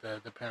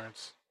 the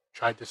parents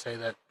tried to say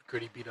that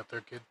Gritty beat up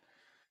their kid.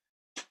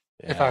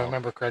 Yeah. If I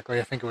remember correctly,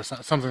 I think it was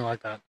something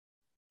like that.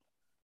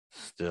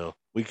 Still,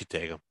 we could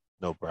take him.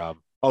 No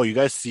problem. Oh, you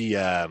guys see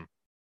the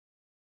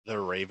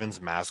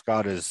Ravens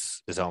mascot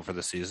is out for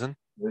the season?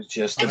 I was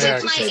just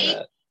about to say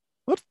that.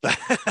 What the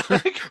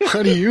heck?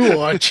 What are you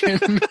watching?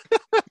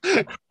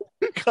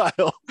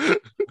 Kyle.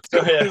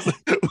 Sorry,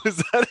 was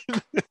that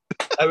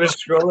I was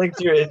scrolling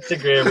through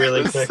Instagram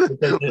really quick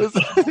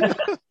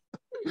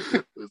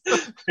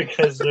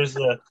because there's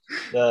the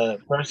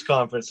press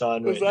conference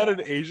on. Was that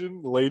an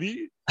Asian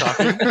lady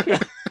talking?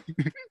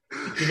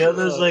 You know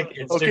those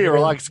Instagram okay,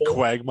 relax,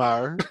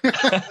 Quagmire.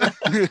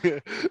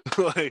 Hey,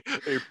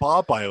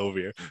 Popeye over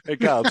here. Hey,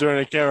 Kyle, turn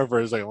the camera for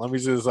a second. Let me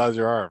see the size of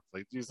your arm.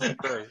 Like, Jesus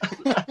Christ.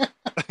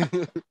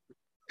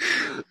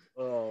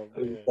 Oh,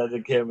 man.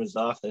 The camera's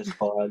off this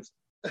pause.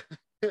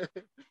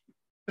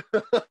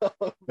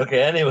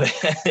 Okay,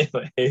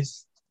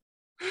 anyways.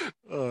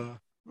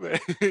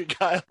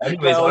 Kyle,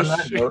 Anyways, on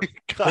that note,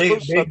 Kyle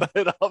shut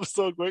that up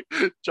so quick.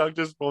 Chucked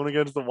his phone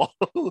against the wall.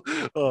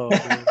 Oh,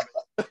 man.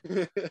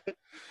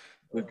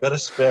 We've got a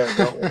spare,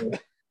 don't we?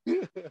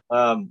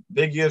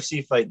 Big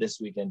UFC fight this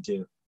weekend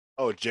too.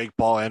 Oh, Jake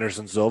Paul,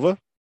 Anderson Silva?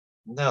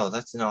 No,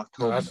 that's in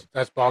October. No,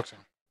 that's boxing.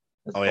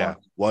 That's yeah.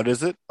 What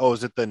is it? Oh,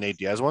 is it the Nate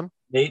Diaz one?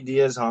 Nate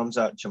Diaz,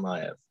 Hamzat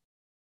Chimaev.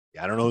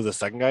 Yeah, I don't know who the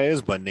second guy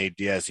is, but Nate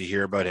Diaz, you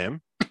hear about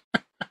him?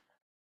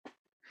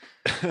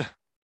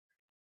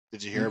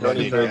 Did you hear about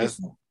Nate Diaz?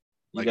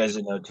 You guys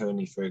know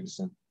Tony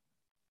Ferguson.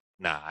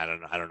 Nah, I don't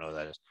know. I don't know who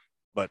that is.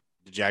 But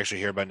did you actually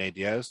hear about Nate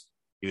Diaz?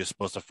 He was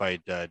supposed to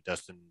fight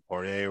Dustin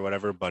Poirier or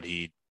whatever, but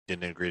he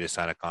didn't agree to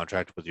sign a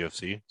contract with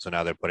UFC. So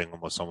now they're putting him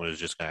with someone who's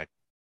just going to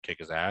kick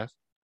his ass.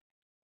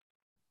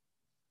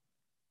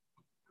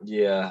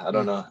 Yeah, I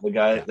don't know. The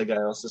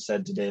guy also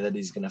said today that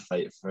he's going to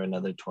fight for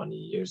another 20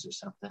 years or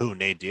something. Who,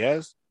 Nate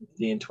Diaz?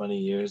 15, 20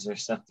 years or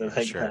something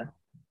that.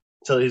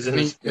 Until he's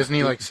isn't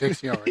he like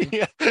 60 already?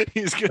 Yeah,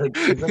 he's like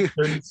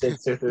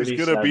 36 or 37.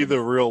 He's gonna be the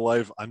real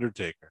life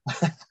Undertaker.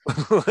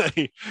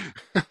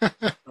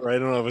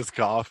 Right on his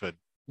coffin.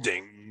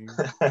 Ding.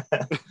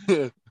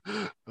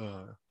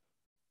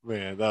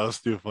 Man, that was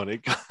too funny.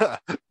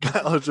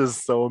 Kyle was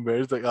just so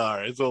embarrassed. Like, all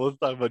right, so let's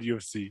talk about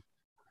UFC.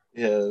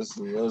 Yeah, that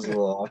was a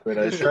little awkward.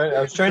 I was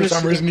trying For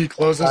some reason he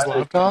closed his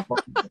laptop.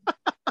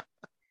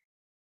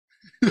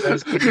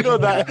 You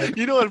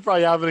know what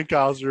probably happened in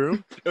Kyle's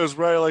room? It was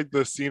probably like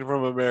the scene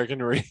from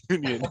American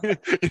Reunion.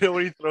 You know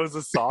when he throws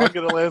a sock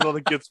and it lands on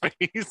the kid's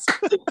face.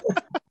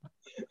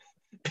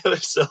 It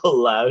was so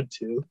loud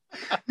too.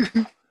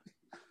 Did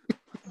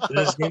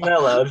it seem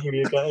that loud for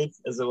you guys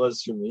as it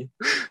was for me?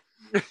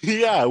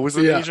 Yeah, it was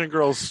an Asian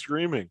girl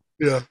screaming.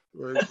 Yeah.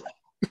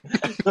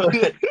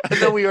 Like, and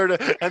then we heard a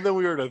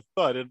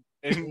thud, and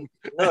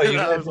no, and you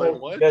I guys, was like,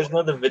 "What?" You guys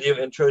know the video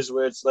intros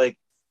where it's like,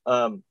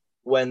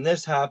 when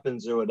this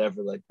happens or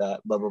whatever, like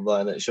that, blah blah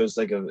blah, and it shows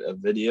like a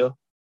video.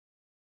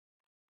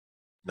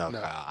 No,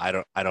 I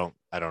don't know.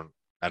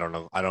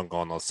 I don't go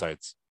on those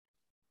sites.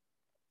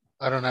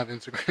 I don't have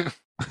Instagram.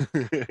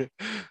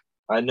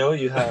 I know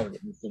you have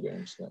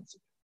Instagram, Spencer.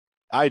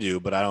 I do,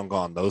 but I don't go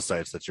on those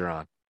sites that you're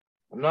on.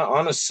 I'm not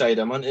on a site.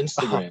 I'm on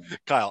Instagram.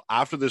 Kyle,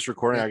 after this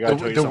recording, I gotta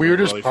tell you the something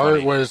weirdest really part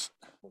funny. was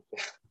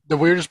the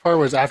weirdest part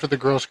was after the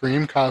girl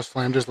screamed, Kyle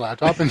slammed his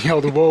laptop and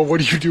yelled, "Whoa, what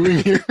are you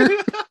doing here?"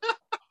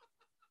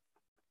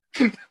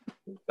 You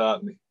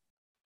got me.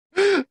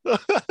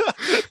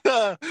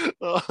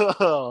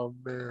 Oh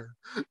man.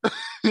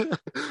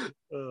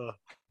 Oh,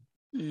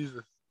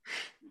 Jesus.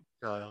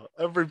 Kyle,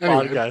 every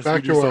podcast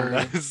we do something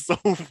that is so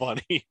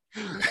funny.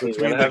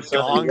 Between the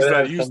gongs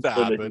that used to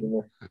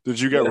happen. Did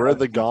you get rid of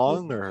the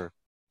gong or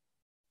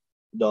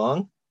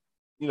dong?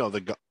 You know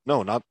the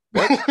no, not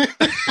what?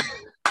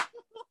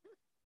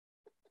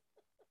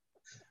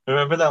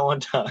 Remember that one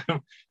time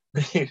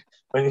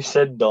when you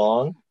said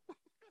dong?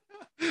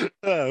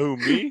 Who,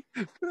 me?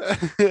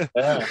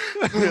 Yeah.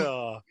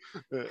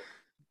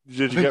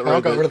 Did you get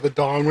rid of the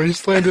dong when he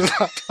slammed his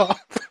laptop?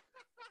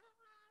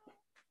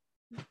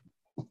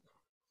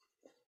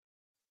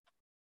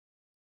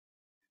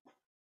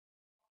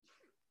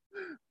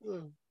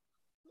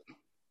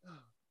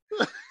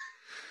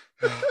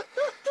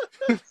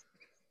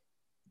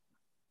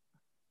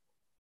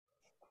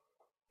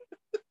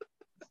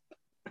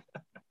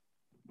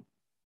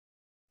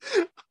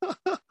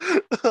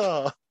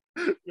 Oh,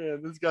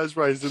 man, this guy's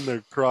probably sitting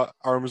there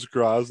arms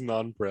crossed,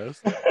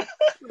 non-pressed.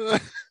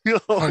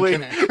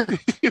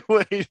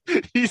 Wait,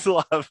 he's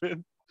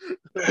laughing.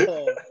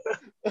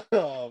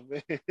 Oh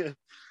man.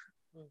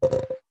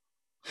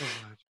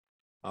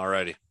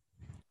 Alrighty.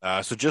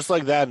 So just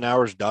like that, an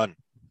hour's done.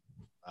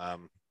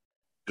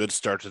 Good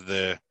start to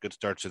the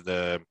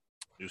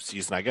new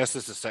season. I guess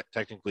this is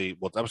technically,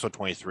 well, it's episode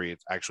 23.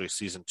 It's actually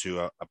season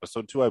 2,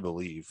 episode 2, I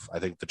believe. I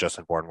think the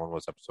Justin Bourne one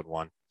was episode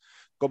 1.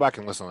 Go back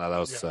and listen to that. That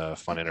was a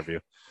fun interview.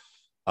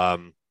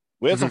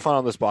 We had some fun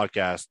on this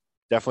podcast.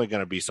 Definitely going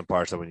to be some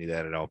parts that we need to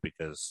edit out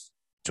because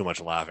too much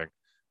laughing.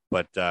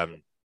 But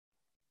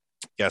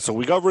yeah, so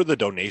we got rid of the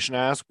donation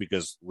ask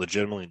because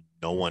legitimately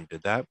no one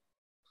did that.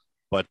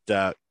 But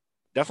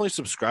definitely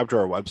subscribe to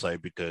our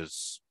website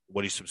because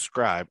when you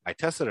subscribe, I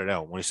tested it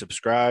out. When you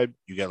subscribe,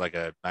 you get like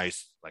a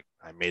nice, like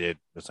I made it.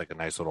 It's like a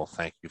nice little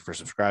thank you for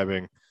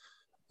subscribing.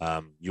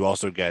 You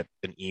also get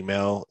an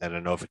email and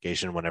a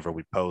notification whenever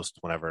we post,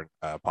 whenever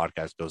a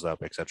podcast goes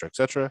up, et cetera, et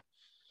cetera.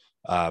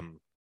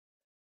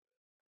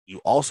 You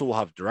also will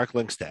have direct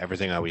links to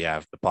everything that we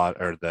have, the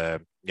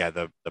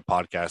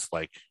podcast,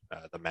 like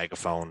the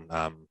Megaphone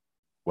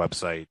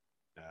website,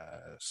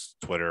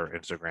 Twitter,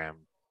 Instagram,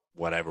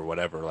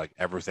 whatever. Like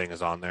everything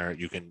is on there.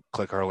 You can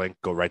click our link,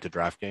 go right to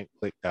DraftKings,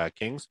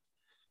 Kings,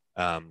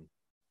 and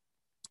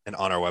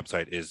on our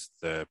website is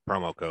the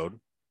promo code.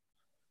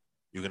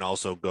 You can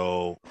also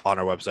go on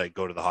our website,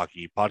 go to the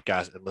Hockey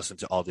Podcast, and listen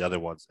to all the other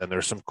ones. And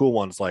there's some cool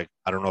ones. Like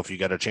I don't know if you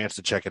get a chance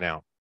to check it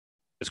out.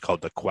 It's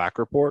called the Quack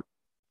Report.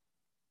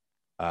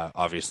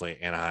 Obviously,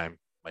 Anaheim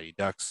Mighty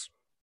Ducks,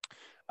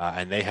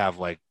 and they have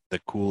like the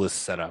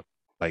coolest setup.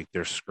 Like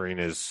their screen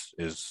is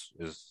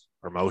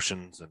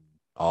promotions and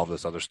all of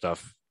this other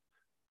stuff.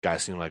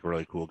 Guys seem like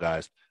really cool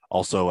guys.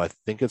 Also, I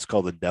think it's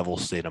called the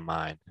Devil's State of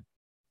Mind.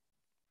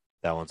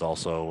 That one's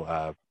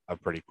also a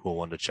pretty cool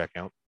one to check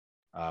out.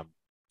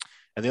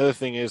 And the other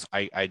thing is,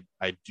 I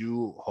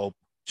do hope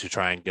to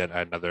try and get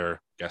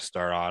another guest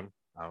star on.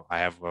 I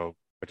have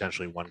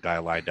potentially one guy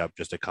lined up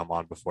just to come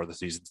on before the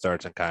season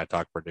starts and kind of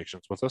talk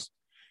predictions with us.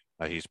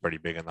 He's pretty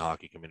big in the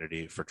hockey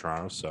community for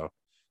Toronto, so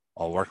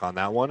I'll work on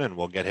that one and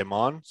we'll get him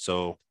on.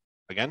 So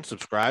again,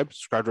 subscribe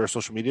to our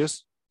social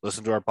medias,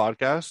 listen to our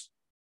podcast.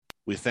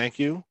 We thank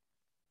you.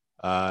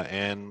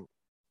 And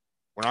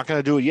we're not going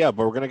to do it yet,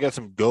 but we're going to get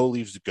some go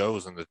Leafs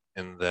goes at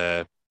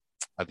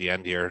the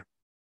end here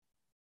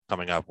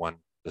coming up when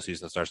the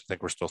season starts. I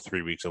think we're still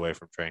 3 weeks away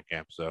from training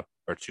camp,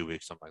 or 2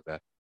 weeks, something like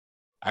that.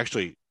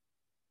 Actually,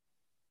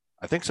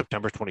 I think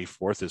September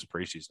 24th is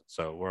preseason.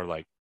 So we're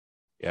like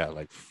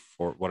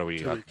 4, what are we?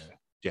 2 weeks.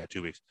 Yeah,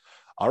 2 weeks.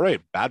 All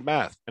right. Bad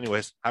math.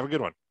 Anyways, have a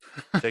good one.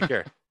 Take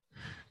care.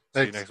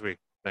 See you next week.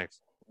 Thanks.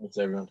 Thanks,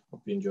 everyone.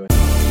 Hope you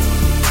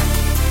enjoy.